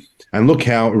out there. And look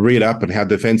how reared up and how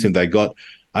defensive they got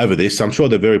over this. I'm sure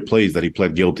they're very pleased that he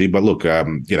pled guilty. But look,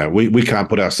 we can't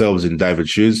put ourselves in David's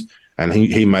shoes. And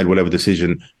he made whatever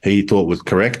decision he thought was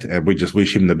correct. And we just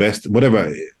wish him the best.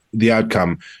 Whatever the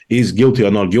outcome is, guilty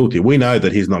or not guilty, we know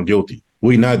that he's not guilty.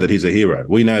 We know that he's a hero.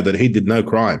 We know that he did no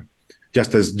crime.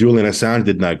 just as Julian Assange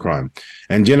did no crime.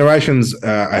 And generations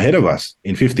ahead of us,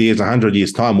 in 50 years, 100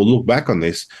 years' time, will look back on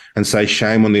this and say,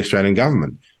 shame on the Australian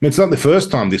government. I mean, it's not the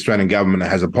first time the Australian government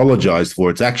has apologised for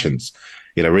its actions.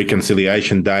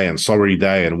 Reconciliation Day and Sorry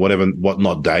Day and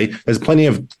whatnot day. There's plenty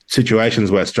of situations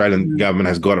where Australian government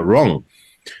has got it wrong.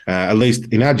 At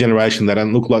least in our generation, they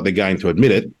don't look like they're going to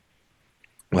admit it.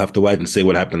 We'll have to wait and see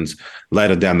what happens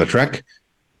later down the track.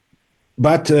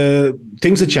 But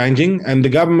things are changing, and the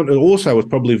government also was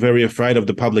probably very afraid of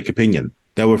the public opinion.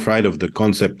 They were afraid of the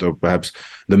concept of perhaps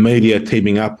the media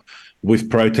teaming up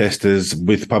with protesters,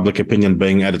 with public opinion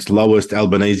being at its lowest,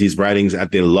 Albanese's ratings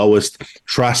at their lowest,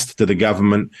 trust to the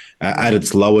government at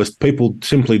its lowest. People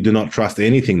simply do not trust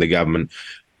anything the government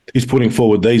is putting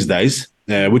forward these days,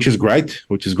 which is great.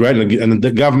 And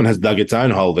the government has dug its own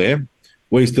hole there.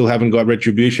 We still haven't got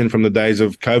retribution from the days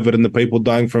of COVID and the people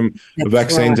dying from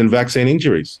vaccines and vaccine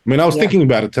injuries. I mean, I was thinking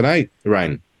about it today,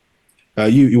 Raine.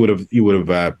 You would have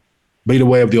been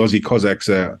aware of the Aussie Cossacks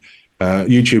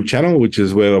YouTube channel, which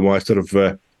is where my sort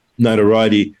of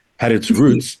notoriety had its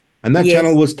roots. And that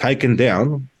channel was taken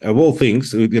down, of all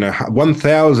things,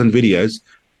 1,000 videos,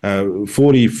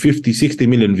 40, 50, 60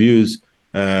 million views,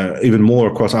 even more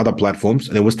across other platforms.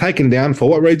 And it was taken down for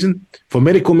what reason? For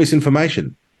medical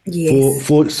misinformation. Yes.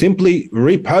 For simply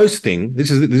reposting,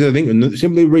 this is the thing,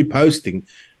 simply reposting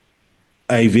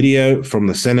a video from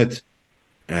the Senate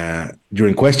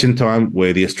during question time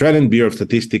where the Australian Bureau of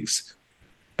Statistics,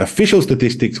 official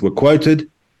statistics were quoted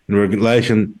in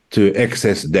relation to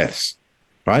excess deaths,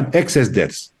 right? Excess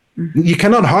deaths. Mm-hmm. You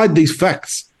cannot hide these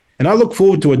facts. And I look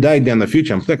forward to a day down the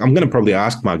future. I'm going to probably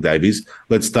ask Mark Davies,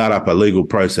 let's start up a legal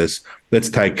process. Let's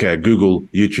take Google,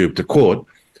 YouTube to court.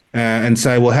 And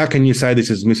say, well, how can you say this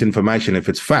is misinformation if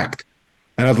it's fact?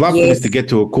 And I'd love for this to get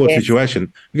to a court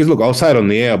situation. Because, look, I'll say it on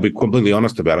the air. I'll be completely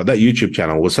honest about it. That YouTube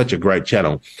channel was such a great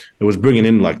channel. It was bringing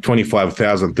in like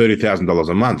 $25,000, $30,000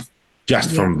 a month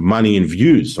just from money and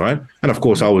views, right? And, of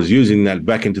course, I was using that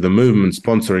back into the movement,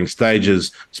 sponsoring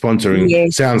stages,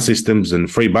 sponsoring sound systems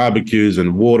and free barbecues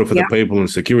and water for the people and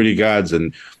security guards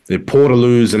and the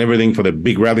portaloos and everything for the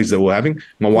big rallies that we're having.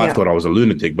 My wife thought I was a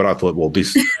lunatic, but I thought, well,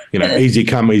 this, easy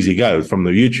come, easy go. From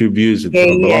the YouTube views, it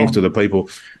belongs to the people.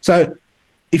 So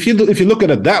if you look at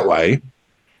it that way,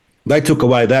 they took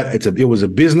away that. It was a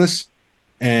business,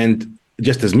 and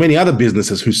just as many other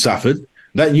businesses who suffered,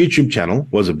 that YouTube channel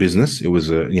was a business. It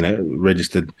was,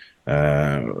 registered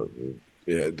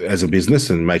as a business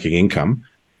and making income,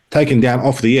 taken down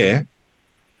off the air.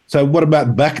 So what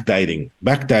about backdating?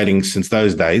 Backdating since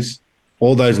those days,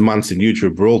 all those months in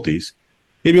YouTube royalties,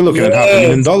 you'd be looking at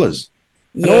 $500,000.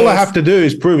 And all I have to do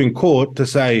is prove in court to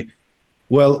say,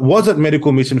 well, was it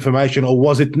medical misinformation or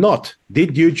was it not?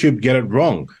 Did YouTube get it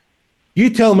wrong? You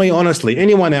tell me honestly,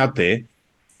 anyone out there,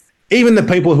 even the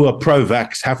people who are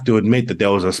pro-vax have to admit that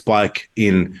there was a spike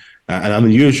in an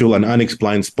unusual and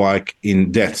unexplained spike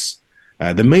in deaths.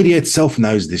 The media itself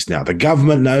knows this now. The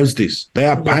government knows this. They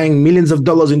are paying millions of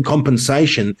dollars in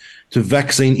compensation to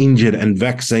vaccine injured and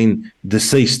vaccine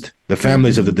deceased, the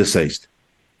families of the deceased.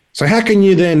 So how can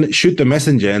you then shoot the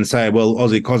messenger and say, well,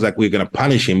 Aussie Cossack, we're going to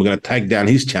punish him, we're going to take down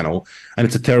his channel, and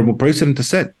it's a terrible precedent to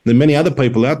set. There are many other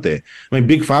people out there. I mean,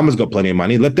 Big Pharma's got plenty of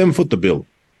money. Let them foot the bill.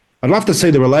 I'd love to see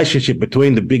the relationship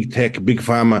between the big tech, Big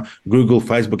Pharma, Google,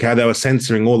 Facebook, how they were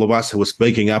censoring all of us who were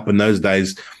speaking up in those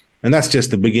days. And that's just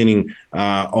the beginning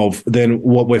of then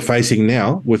what we're facing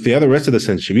now with the other rest of the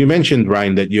censorship. You mentioned,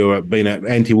 Raine, that you've been an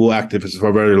anti-war activist for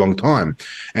a very long time.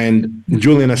 And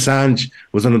Julian Assange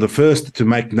was one of the first to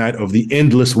make note of the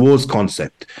endless wars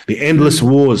concept, the endless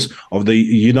wars of the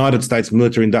United States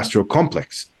military-industrial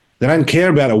complex. They don't care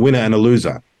about a winner and a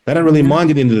loser. They don't really mind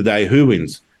at the end of the day who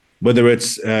wins, whether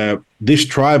it's this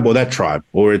tribe or that tribe,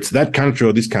 or it's that country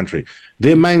or this country.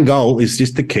 Their main goal is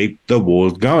just to keep the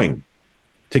wars going,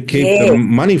 to keep the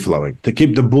money flowing, to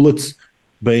keep the bullets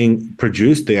being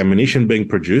produced, the ammunition being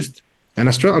produced. And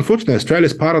unfortunately,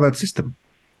 Australia's part of that system.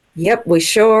 Yep, we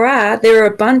sure are. There are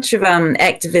a bunch of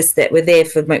activists that were there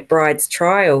for McBride's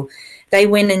trial. They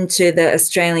went into the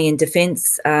Australian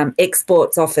Defence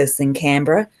Exports Office in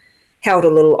Canberra, held a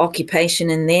little occupation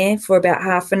in there for about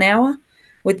half an hour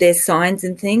with their signs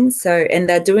and things. So, and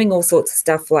they're doing all sorts of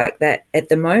stuff like that at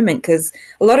the moment, because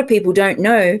a lot of people don't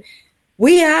know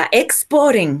we are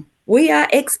exporting. We are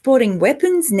exporting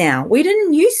weapons now. We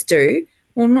didn't used to.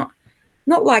 Well,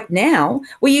 not like now.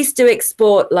 We used to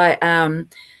export like, on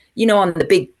the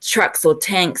big trucks or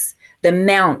tanks, the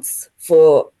mounts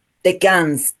for the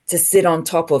guns to sit on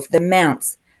top of, the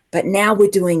mounts. But now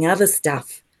we're doing other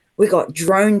stuff. We've got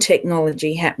drone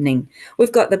technology happening.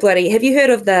 We've got have you heard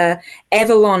of the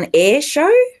Avalon Air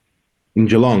Show? In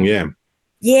Geelong, yeah.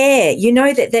 Yeah, you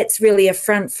know that's really a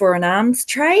front for an arms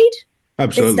trade.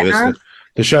 Absolutely.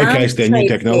 To showcase their new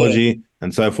technology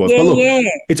and so forth. Yeah, but look, yeah.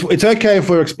 it's okay if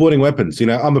we're exporting weapons. You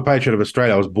know, I'm a patriot of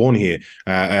Australia. I was born here.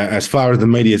 As far as the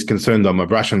media is concerned, I'm a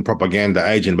Russian propaganda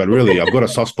agent, but really I've got a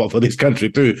soft spot for this country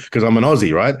too, because I'm an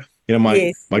Aussie, right? You know,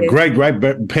 my great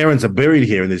parents are buried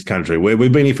here in this country.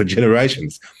 We've been here for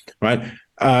generations, right?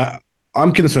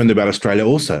 I'm concerned about Australia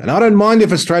also. And I don't mind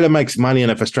if Australia makes money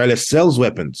and if Australia sells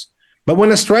weapons. But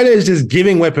when Australia is just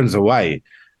giving weapons away,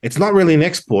 it's not really an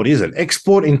export, is it?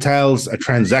 Export entails a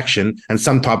transaction and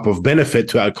some type of benefit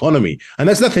to our economy. And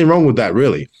there's nothing wrong with that,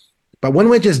 really. But when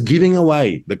we're just giving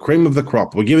away the cream of the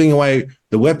crop, we're giving away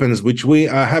the weapons, which we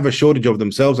have a shortage of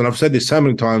themselves. And I've said this so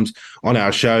many times on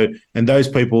our show, and those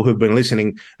people who've been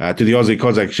listening to the Aussie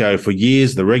Cossack show for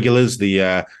years, the regulars,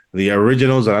 the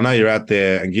originals, and I know you're out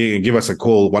there, and give us a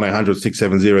call,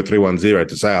 1-800-670-310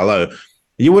 to say hello.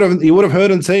 You would have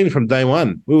heard and seen from day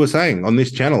one. We were saying on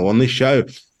this channel, on this show,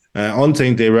 on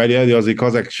TNT Radio, the Aussie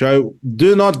Cossack show,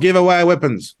 do not give away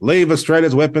weapons. Leave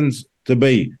Australia's weapons to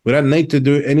be. We don't need to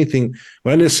do anything.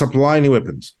 We don't need to supply any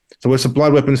weapons. So we've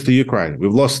supplied weapons to Ukraine.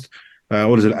 We've lost,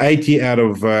 80 out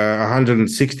of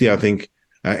 160, I think,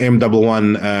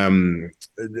 M11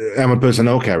 armored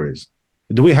personnel carriers.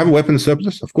 Do we have a weapons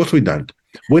surplus? Of course we don't.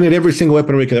 We need every single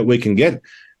weapon that we can get.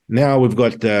 Now we've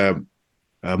got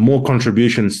more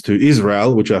contributions to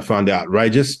Israel, which I find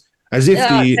outrageous. It's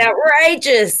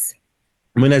outrageous.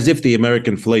 I mean, as if the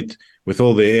American fleet, with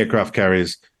all the aircraft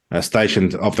carriers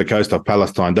stationed off the coast of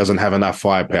Palestine, doesn't have enough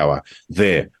firepower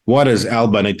there. Why does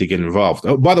Albo need to get involved?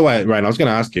 Oh, by the way, Raine, I was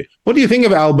going to ask you, what do you think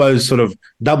of Albo's sort of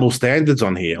double standards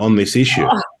on this issue?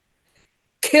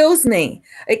 Kills me.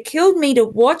 It killed me to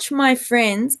watch my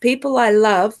friends, people I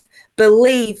love,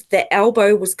 believe that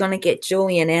Albo was going to get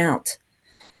Julian out.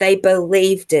 They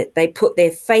believed it. They put their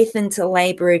faith into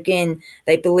Labor again.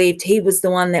 They believed he was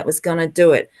the one that was going to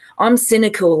do it. I'm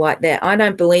cynical like that. I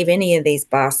don't believe any of these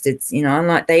bastards. You know, I'm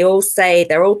like, they all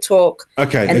talk.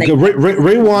 Okay,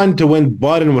 rewind to when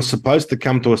Biden was supposed to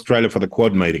come to Australia for the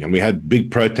Quad meeting, and we had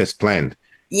big protests planned.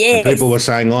 Yes. And people were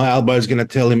saying, Albo's going to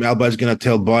tell him, Albo's going to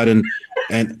tell Biden.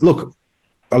 And look,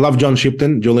 I love John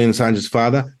Shipton, Julian Assange's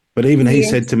father. But even he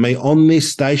said to me on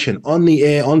this station, on the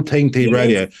air, on TNT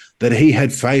Radio, that he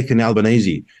had faith in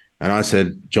Albanese. And I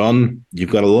said, John,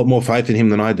 you've got a lot more faith in him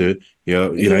than I do.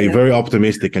 You're very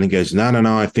optimistic. And he goes, no,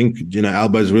 I think,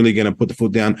 Albo's really going to put the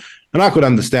foot down. And I could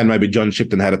understand maybe John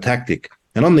Shipton had a tactic.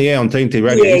 And on the air, on TNT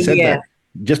Radio, he said that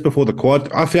just before the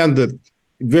Quad. I found it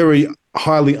very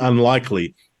highly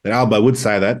unlikely that Albo would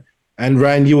say that. And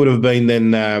Raine, you would have been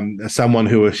then someone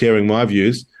who was sharing my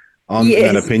views on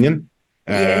that opinion.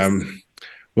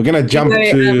 We're going to jump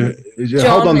to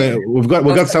hold on there. We've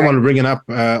got someone ringing up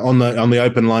on the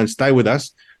open line. Stay with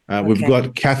us. We've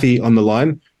got Kathy on the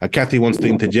line. Kathy wants to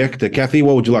interject. Kathy,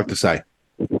 what would you like to say?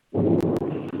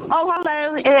 Oh,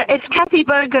 hello. It's Kathy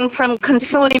Bergen from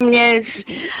Consortium News.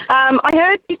 I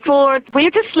heard before, we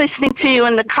were just listening to you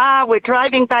in the car. We're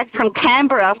driving back from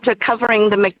Canberra after covering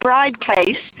the McBride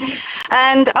case.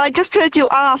 And I just heard you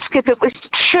ask if it was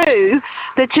true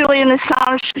that Julian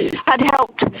Assange had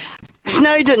helped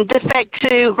Snowden defect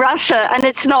to Russia, and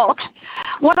it's not.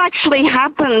 What actually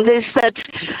happened is that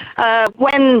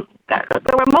when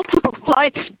there were multiple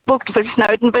flights booked for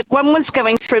Snowden, but one was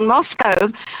going through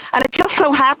Moscow, and it just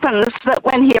so happens that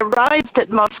when he arrived at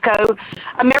Moscow,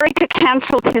 America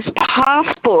cancelled his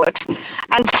passport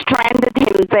and stranded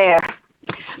him there.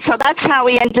 So that's how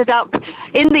he ended up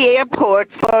in the airport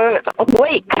for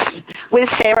weeks with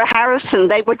Sarah Harrison.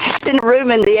 They were just in a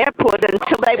room in the airport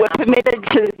until they were permitted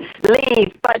to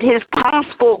leave, but his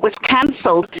passport was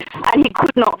cancelled and he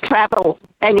could not travel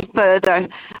any further.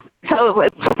 So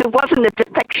it wasn't a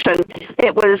defection.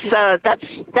 It was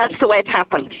that's the way it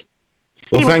happened.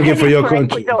 Well, thank you for your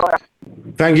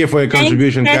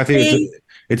contribution, Kathy.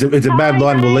 It's a bad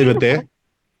line. We'll leave it there.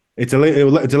 It's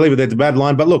a bad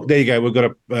line. But look, there you go. We've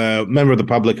got a member of the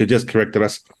public who just corrected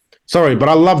us. Sorry, but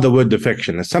I love the word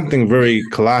defection. There's something very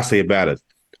classy about it.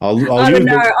 I don't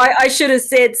know. I should have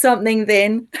said something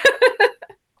then.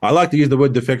 I like to use the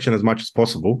word defection as much as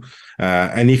possible.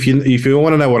 And if you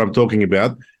want to know what I'm talking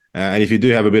about, and if you do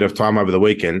have a bit of time over the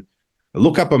weekend,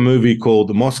 look up a movie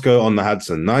called Moscow on the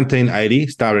Hudson, 1980,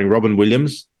 starring Robin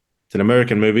Williams. It's an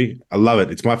American movie. I love it.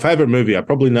 It's my favorite movie. I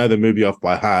probably know the movie off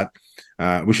by heart.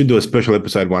 We should do a special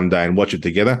episode one day and watch it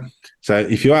together. So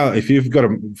if you've got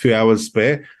a few hours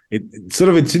spare,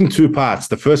 it's in two parts.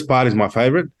 The first part is my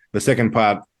favorite. The second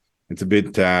part, it's a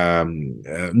bit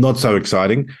not so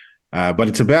exciting. But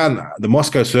it's about the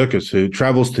Moscow circus who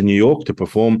travels to New York to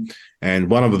perform.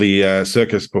 And one of the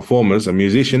circus performers, a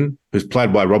musician who's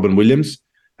played by Robin Williams,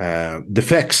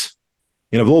 Defects,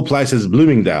 of all places,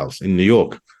 Bloomingdale's in New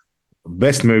York.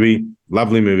 Best movie,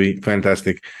 lovely movie,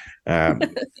 fantastic.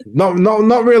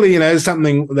 Not really,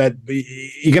 something that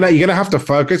you're gonna have to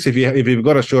focus if you've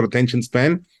got a short attention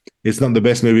span. It's not the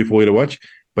best movie for you to watch.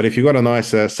 But if you've got a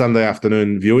nice Sunday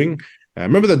afternoon viewing,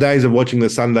 remember the days of watching the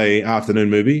Sunday afternoon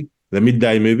movie, the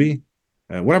midday movie?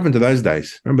 What happened to those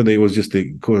days? Remember, it was just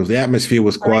the atmosphere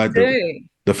was quiet.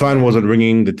 The phone wasn't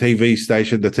ringing. The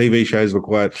TV shows were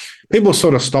quiet. People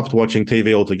sort of stopped watching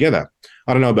TV altogether.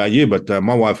 I don't know about you, but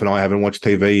my wife and I haven't watched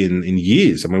TV in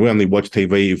years. I mean, we only watch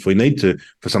TV if we need to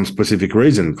for some specific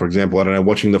reason. For example, I don't know,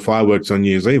 watching the fireworks on New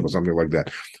Year's Eve or something like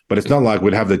that. But it's not like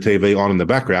we'd have the TV on in the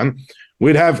background.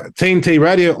 We'd have TNT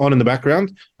Radio on in the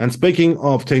background. And speaking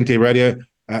of TNT Radio,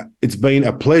 it's been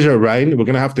a pleasure, Raine. We're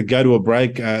going to have to go to a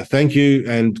break. Thank you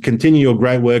and continue your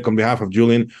great work on behalf of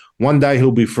Julian. One day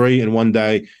he'll be free and one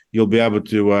day you'll be able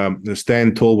to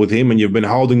stand tall with him. And you've been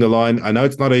holding the line. I know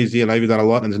it's not easy. I know you've done a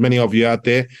lot. And there's many of you out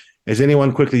there. Is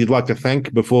anyone quickly you'd like to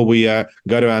thank before we go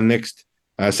to our next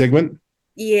segment?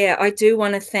 Yeah, I do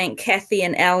want to thank Kathy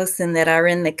and Alison that are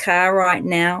in the car right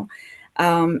now.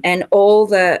 And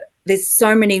there's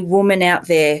so many women out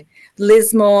there.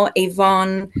 Lismore,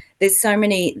 Yvonne, there's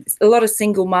a lot of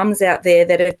single mums out there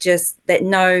that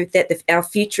know that our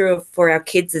future for our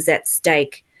kids is at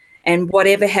stake, and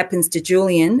whatever happens to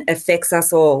Julian affects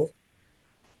us all.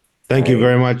 Thank you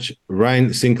very much,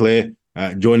 Raine Sinclair,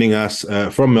 joining us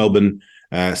from Melbourne.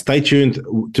 Stay tuned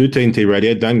to TNT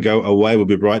Radio. Don't go away. We'll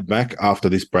be right back after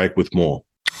this break with more.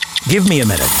 Give me a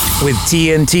minute with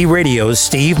TNT Radio's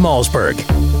Steve Malzberg.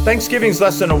 Thanksgiving's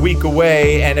less than a week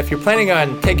away, and if you're planning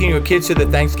on taking your kids to the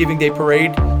Thanksgiving Day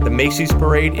Parade, the Macy's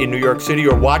Parade in New York City,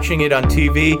 or watching it on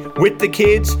TV with the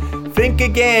kids, think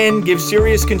again, give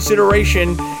serious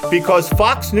consideration, because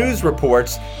Fox News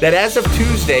reports that as of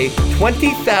Tuesday,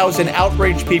 20,000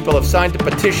 outraged people have signed a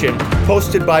petition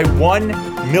posted by 1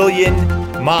 million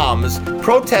moms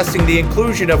protesting the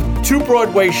inclusion of 2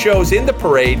 Broadway shows in the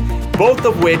parade, both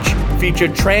of which feature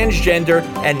transgender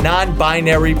and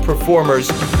non-binary performers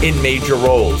in major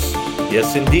roles.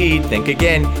 Yes, indeed. Think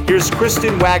again. Here's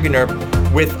Kristen Wagner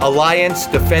with Alliance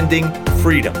Defending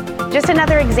Freedom. Just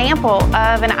another example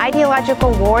of an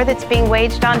ideological war that's being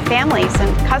waged on families,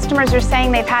 and customers are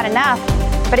saying they've had enough,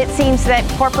 but it seems that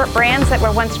corporate brands that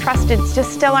were once trusted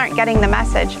just still aren't getting the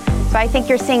message. So I think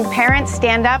you're seeing parents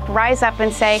stand up, rise up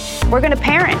and say, we're going to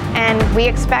parent, and we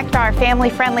expect our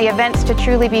family-friendly events to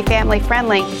truly be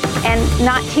family-friendly and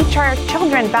not teach our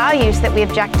children values that we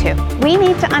object to. We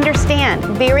need to understand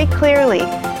very clearly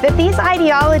that these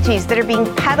ideologies that are being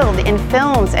peddled in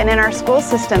films and in our school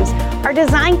systems are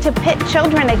designed to pit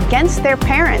children against their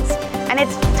parents. And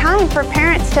it's time for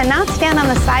parents to not stand on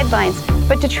the sidelines,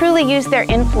 but to truly use their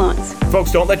influence.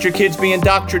 Folks, don't let your kids be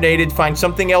indoctrinated. Find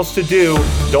something else to do.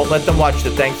 Don't let them watch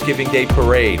the Thanksgiving Day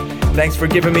Parade. Thanks for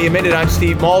giving me a minute. I'm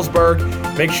Steve Malzberg.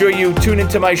 Make sure you tune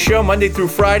into my show Monday through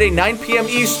Friday, 9 p.m.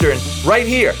 Eastern, right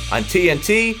here on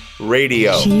TNT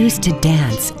Radio. She used to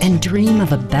dance and dream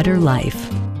of a better life,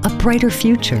 a brighter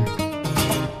future.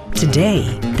 Today,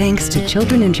 thanks to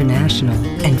Children International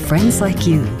and friends like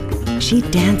you, she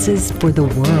dances for the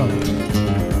world.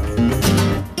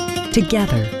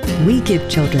 Together, we give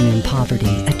children in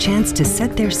poverty a chance to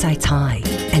set their sights high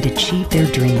and achieve their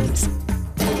dreams.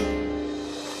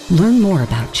 Learn more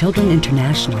about Children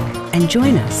International and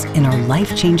join us in our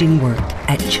life-changing work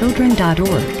at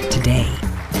children.org today.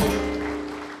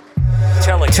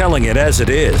 Telling it as it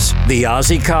is, the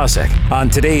Aussie Cossack on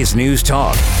today's News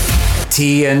Talk,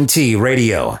 TNT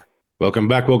Radio. Welcome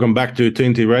back to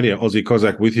TNT Radio. Aussie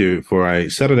Cossack with you for a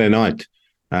Saturday night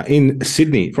in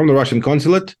Sydney from the Russian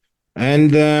consulate.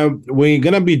 And we're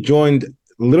going to be joined a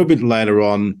little bit later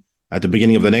on at the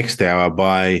beginning of the next hour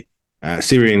by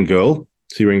Syrian girl,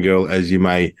 as you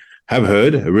may have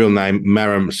heard, a real name,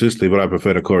 Maram Susli, but I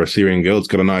prefer to call her a Syrian girl. It's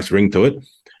got a nice ring to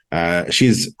it.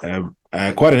 She's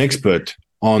quite an expert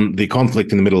on the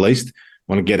conflict in the Middle East.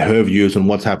 I want to get her views on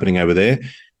what's happening over there.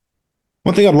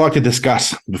 One thing I'd like to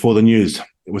discuss before the news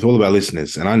with all of our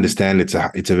listeners, and I understand it's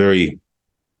a very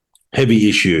heavy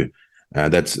issue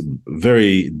that's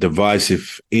very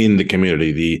divisive in the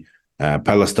community, the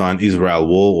Palestine-Israel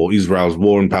war, or Israel's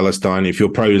war in Palestine. If you're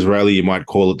pro-Israeli, you might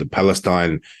call it the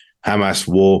Palestine-Hamas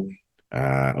war,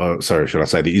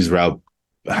 the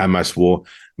Israel-Hamas war.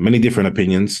 Many different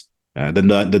opinions.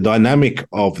 The dynamic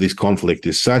of this conflict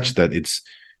is such that it's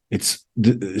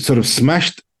sort of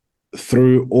smashed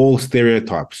through all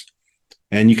stereotypes,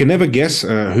 and you can never guess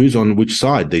who's on which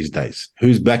side these days,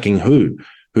 who's backing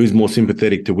who's more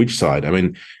sympathetic to which side. I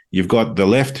mean, you've got the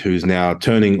left who's now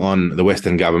turning on the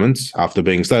Western governments after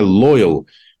being so loyal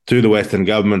to the Western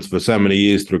governments for so many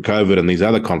years through COVID and these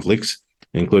other conflicts,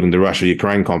 including the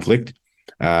Russia-Ukraine conflict.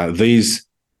 This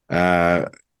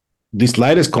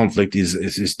latest conflict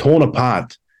is torn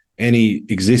apart any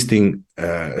existing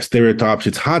stereotypes.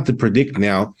 It's hard to predict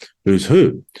now who's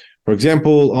who. For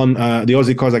example, on the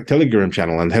Aussie Cossack Telegram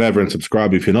channel, and head over and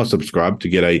subscribe if you're not subscribed to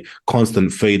get a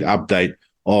constant feed update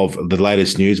of the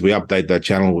latest news. We update that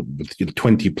channel with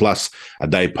 20 plus a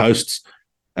day posts.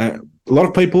 A lot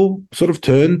of people sort of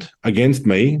turned against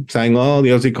me, saying, oh, the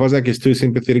Aussie Cossack is too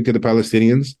sympathetic to the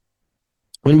Palestinians.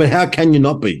 But how can you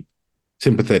not be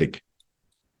sympathetic?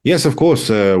 Yes, of course,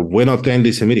 we're not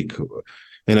anti-Semitic.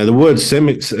 The word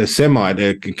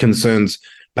Semite concerns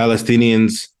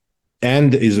Palestinians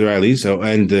and Israelis,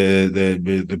 and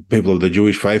the people of the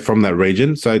Jewish faith from that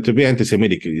region. So to be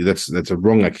anti-Semitic, that's a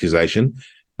wrong accusation.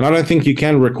 And I don't think you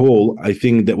can recall a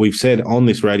thing that we've said on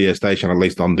this radio station, at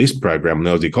least on this program,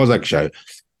 the Aussie Cossack Show,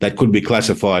 that could be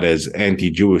classified as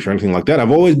anti-Jewish or anything like that.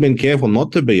 I've always been careful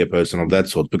not to be a person of that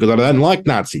sort because I don't like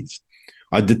Nazis.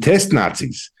 I detest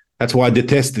Nazis. That's why I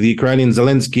detest the Ukrainian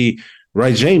Zelensky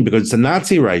regime, because it's a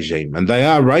Nazi regime and they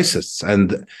are racists,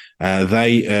 and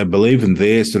they believe in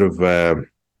their sort of,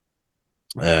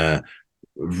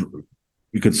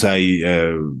 you could say,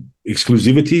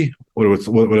 exclusivity,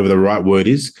 whatever the right word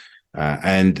is,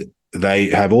 and they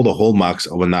have all the hallmarks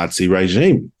of a Nazi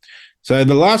regime. So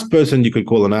the last person you could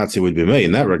call a Nazi would be me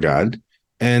in that regard.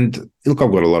 And look,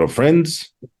 I've got a lot of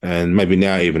friends, and maybe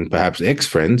now even perhaps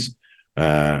ex-friends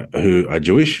who are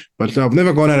Jewish, but I've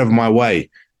never gone out of my way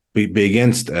be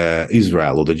against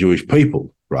Israel or the Jewish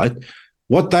people, right?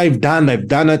 What they've done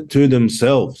it to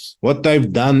themselves. What they've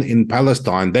done in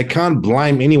Palestine, they can't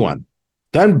blame anyone.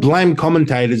 Don't blame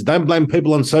commentators. Don't blame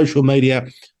people on social media.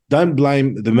 Don't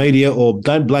blame the media, or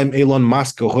don't blame Elon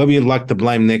Musk or whoever you'd like to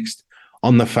blame next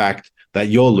on the fact that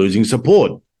you're losing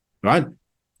support, right?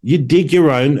 You dig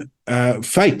your own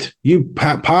fate. You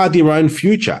part your own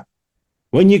future.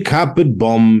 When you carpet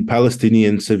bomb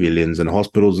Palestinian civilians and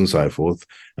hospitals and so forth,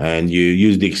 and you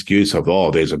use the excuse of,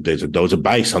 oh, there was a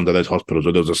base under those hospitals,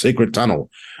 or there was a secret tunnel,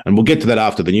 and we'll get to that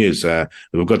after the news.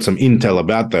 We've got some intel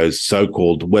about those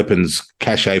so-called weapons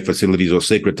cache facilities or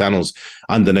secret tunnels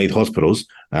underneath hospitals.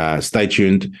 Stay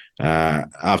tuned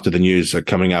after the news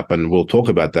coming up, and we'll talk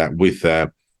about that with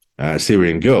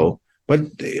Syrian Girl. But,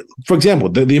 for example,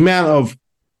 the amount of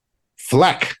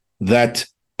flack that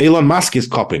Elon Musk is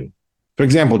copping. For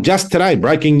example, just today,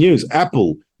 breaking news,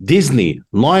 Apple, Disney,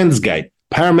 Lionsgate,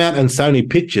 Paramount and Sony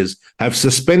Pictures have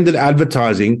suspended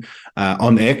advertising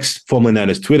on X, formerly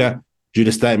known as Twitter, due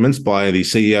to statements by the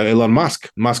CEO Elon Musk.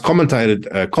 Musk commented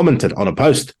on a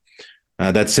post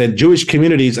that said Jewish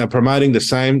communities are promoting the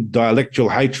same dialectical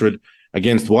hatred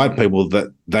against white people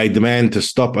that they demand to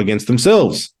stop against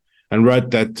themselves, and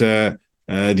wrote that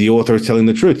the author is telling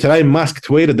the truth. Today, Musk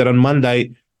tweeted that on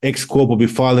Monday, X Corp will be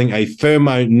filing a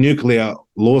thermonuclear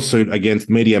lawsuit against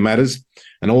Media Matters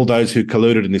and all those who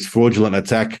colluded in this fraudulent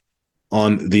attack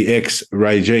on the X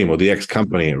regime, or the X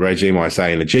company. Regime, I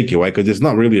say in a cheeky way, because it's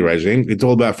not really a regime. It's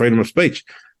all about freedom of speech.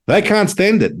 They can't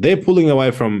stand it. They're pulling away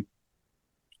from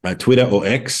Twitter or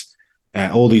X,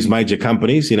 all these major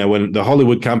companies. When the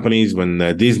Hollywood companies, when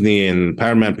Disney and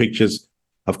Paramount Pictures,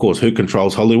 of course, who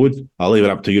controls Hollywood? I'll leave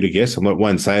it up to you to guess. I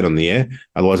won't say it on the air.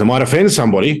 Otherwise, I might offend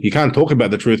somebody. You can't talk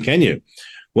about the truth, can you?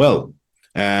 Well,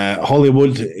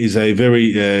 Hollywood is a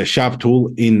very sharp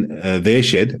tool in their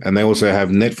shed, and they also have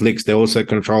Netflix. They also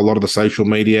control a lot of the social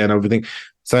media and everything.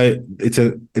 So it's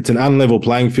an unlevel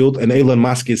playing field, and Elon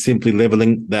Musk is simply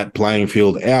leveling that playing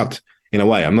field out in a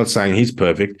way. I'm not saying he's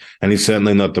perfect, and he's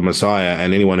certainly not the Messiah,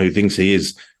 and anyone who thinks he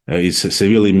is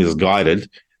severely misguided.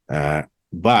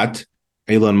 But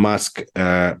Elon Musk,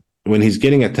 when he's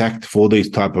getting attacked for these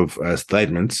type of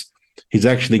statements, he's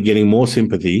actually getting more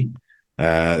sympathy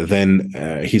than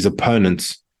his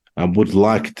opponents would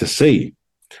like to see.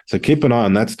 So keep an eye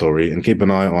on that story, and keep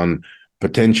an eye on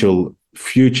potential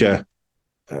future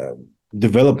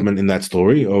development in that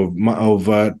story of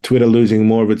Twitter losing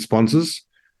more of its sponsors.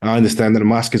 I understand that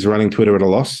Musk is running Twitter at a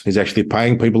loss. He's actually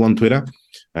paying people on Twitter,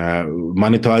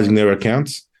 monetizing their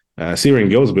accounts. Syrian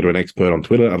Girl's a bit of an expert on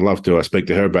Twitter. I'd love to speak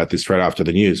to her about this straight after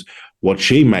the news, what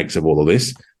she makes of all of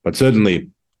this. But certainly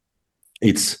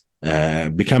it's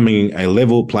becoming a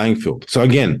level playing field. So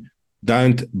again,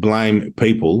 don't blame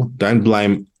people. Don't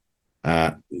blame,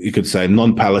 you could say,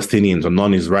 non-Palestinians or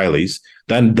non-Israelis.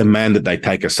 Don't demand that they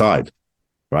take a side,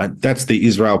 right? That's the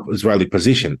Israeli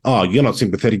position. Oh, you're not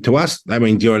sympathetic to us? That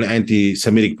means you're an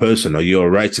anti-Semitic person, or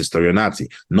you're a racist, or you're a Nazi.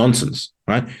 Nonsense,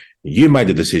 right? You made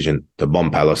the decision to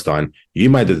bomb Palestine. You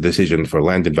made the decision for a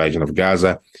land invasion of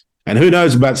Gaza. And who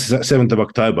knows about 7th of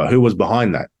October? Who was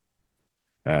behind that?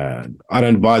 I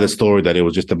don't buy the story that it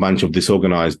was just a bunch of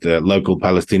disorganized local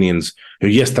Palestinians who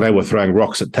yesterday were throwing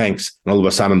rocks at tanks, and all of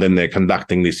a sudden then they're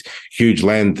conducting this huge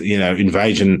land,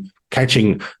 invasion,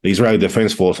 catching the Israeli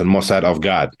Defense Force and Mossad off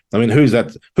guard. I mean, who's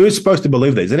that? Who's supposed to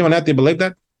believe that? Does anyone out there believe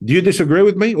that? Do you disagree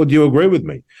with me or do you agree with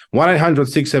me?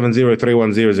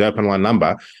 1-800-670-310 is the open line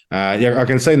number. I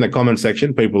can see in the comment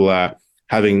section people are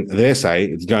having their say.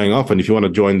 It's going off. And if you want to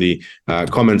join the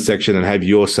comment section and have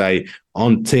your say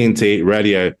on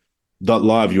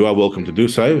TNTRadio.live, you are welcome to do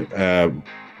so.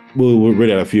 We'll read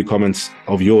out a few comments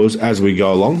of yours as we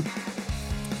go along.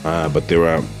 But there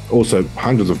are also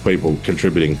hundreds of people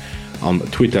contributing on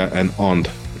Twitter and on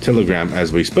Telegram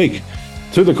as we speak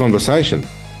to the conversation.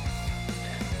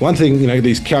 One thing,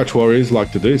 these couch warriors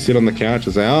like to do, sit on the couch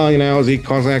and say, Aussie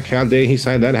Cossack, how dare he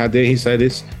say that? How dare he say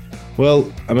this?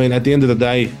 Well, I mean, at the end of the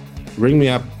day, ring me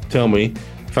up, tell me,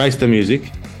 face the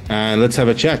music, and let's have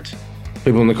a chat.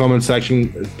 People in the comments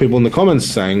saying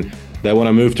they want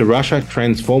to move to Russia,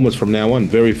 Transformers from now on.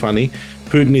 Very funny.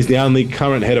 Putin is the only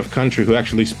current head of country who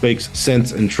actually speaks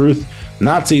sense and truth.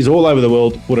 Nazis all over the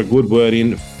world put a good word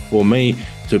in for me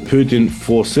to Putin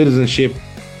for citizenship.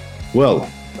 Well,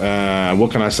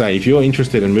 what can I say? If you're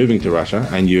interested in moving to Russia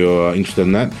and you're interested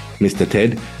in that, Mr.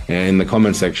 Ted, in the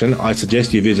comment section, I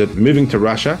suggest you visit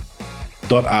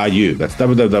movingtorussia.ru. That's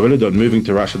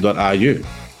www.movingtorussia.ru.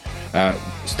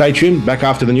 Stay tuned. Back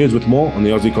after the news with more on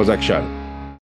the Aussie Cossack Show.